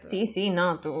completo. Sí,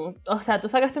 no, tú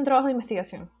sacaste un trabajo de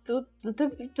investigación. Tú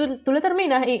le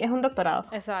terminas y es un doctorado.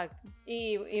 Exacto.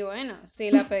 Y bueno,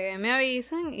 si la pegué me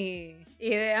avisan y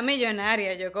idea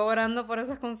millonaria, yo cobrando por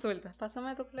esas consultas.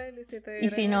 Pásame tu playlist y te diré. Y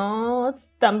si no,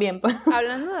 también.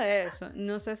 Hablando de eso,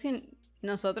 no sé si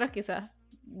nosotras quizás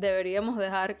deberíamos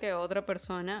dejar que otra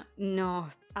persona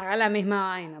nos haga la misma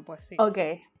vaina, pues sí. Ok,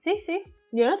 sí,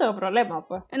 yo no tengo problema,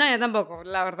 pues. No, yo tampoco,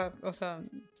 la verdad, o sea...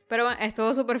 Pero bueno,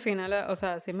 estuvo súper fina, o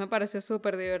sea, sí me pareció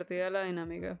súper divertida la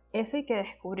dinámica. Eso y que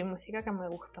descubrí música que me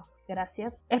gustó.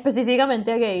 Gracias.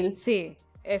 Específicamente a Gail. Sí,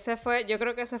 yo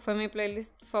creo que ese fue mi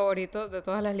playlist favorito de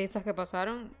todas las listas que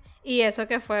pasaron. Y eso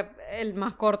que fue el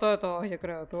más corto de todos, yo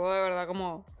creo. Tuvo de verdad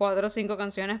como 4 o 5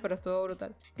 canciones, pero estuvo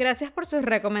brutal. Gracias por sus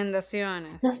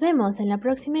recomendaciones. Nos vemos en la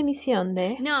próxima emisión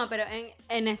de... No, pero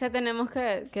en este tenemos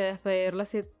que despedirlo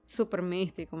así súper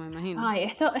místico, me imagino. Ay,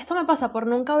 esto me pasa por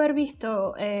nunca haber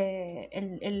visto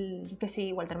que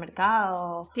sí, Walter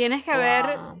Mercado. Tienes que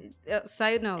ver,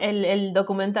 side note. El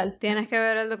documental. Tienes que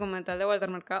ver el documental de Walter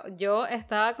Mercado. Yo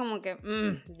estaba como que,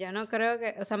 ya no creo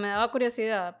que, o sea, me daba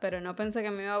curiosidad, pero no pensé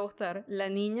que me iba a gustar. La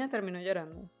niña terminó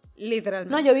llorando.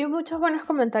 Literalmente. No, yo vi muchos buenos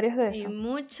comentarios de eso. Y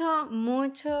mucho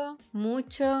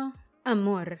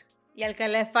amor. Y al que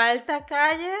le falta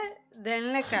calle,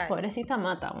 denle calle. Pobrecita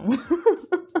mata.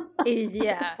 Y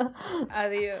ya.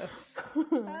 Adiós.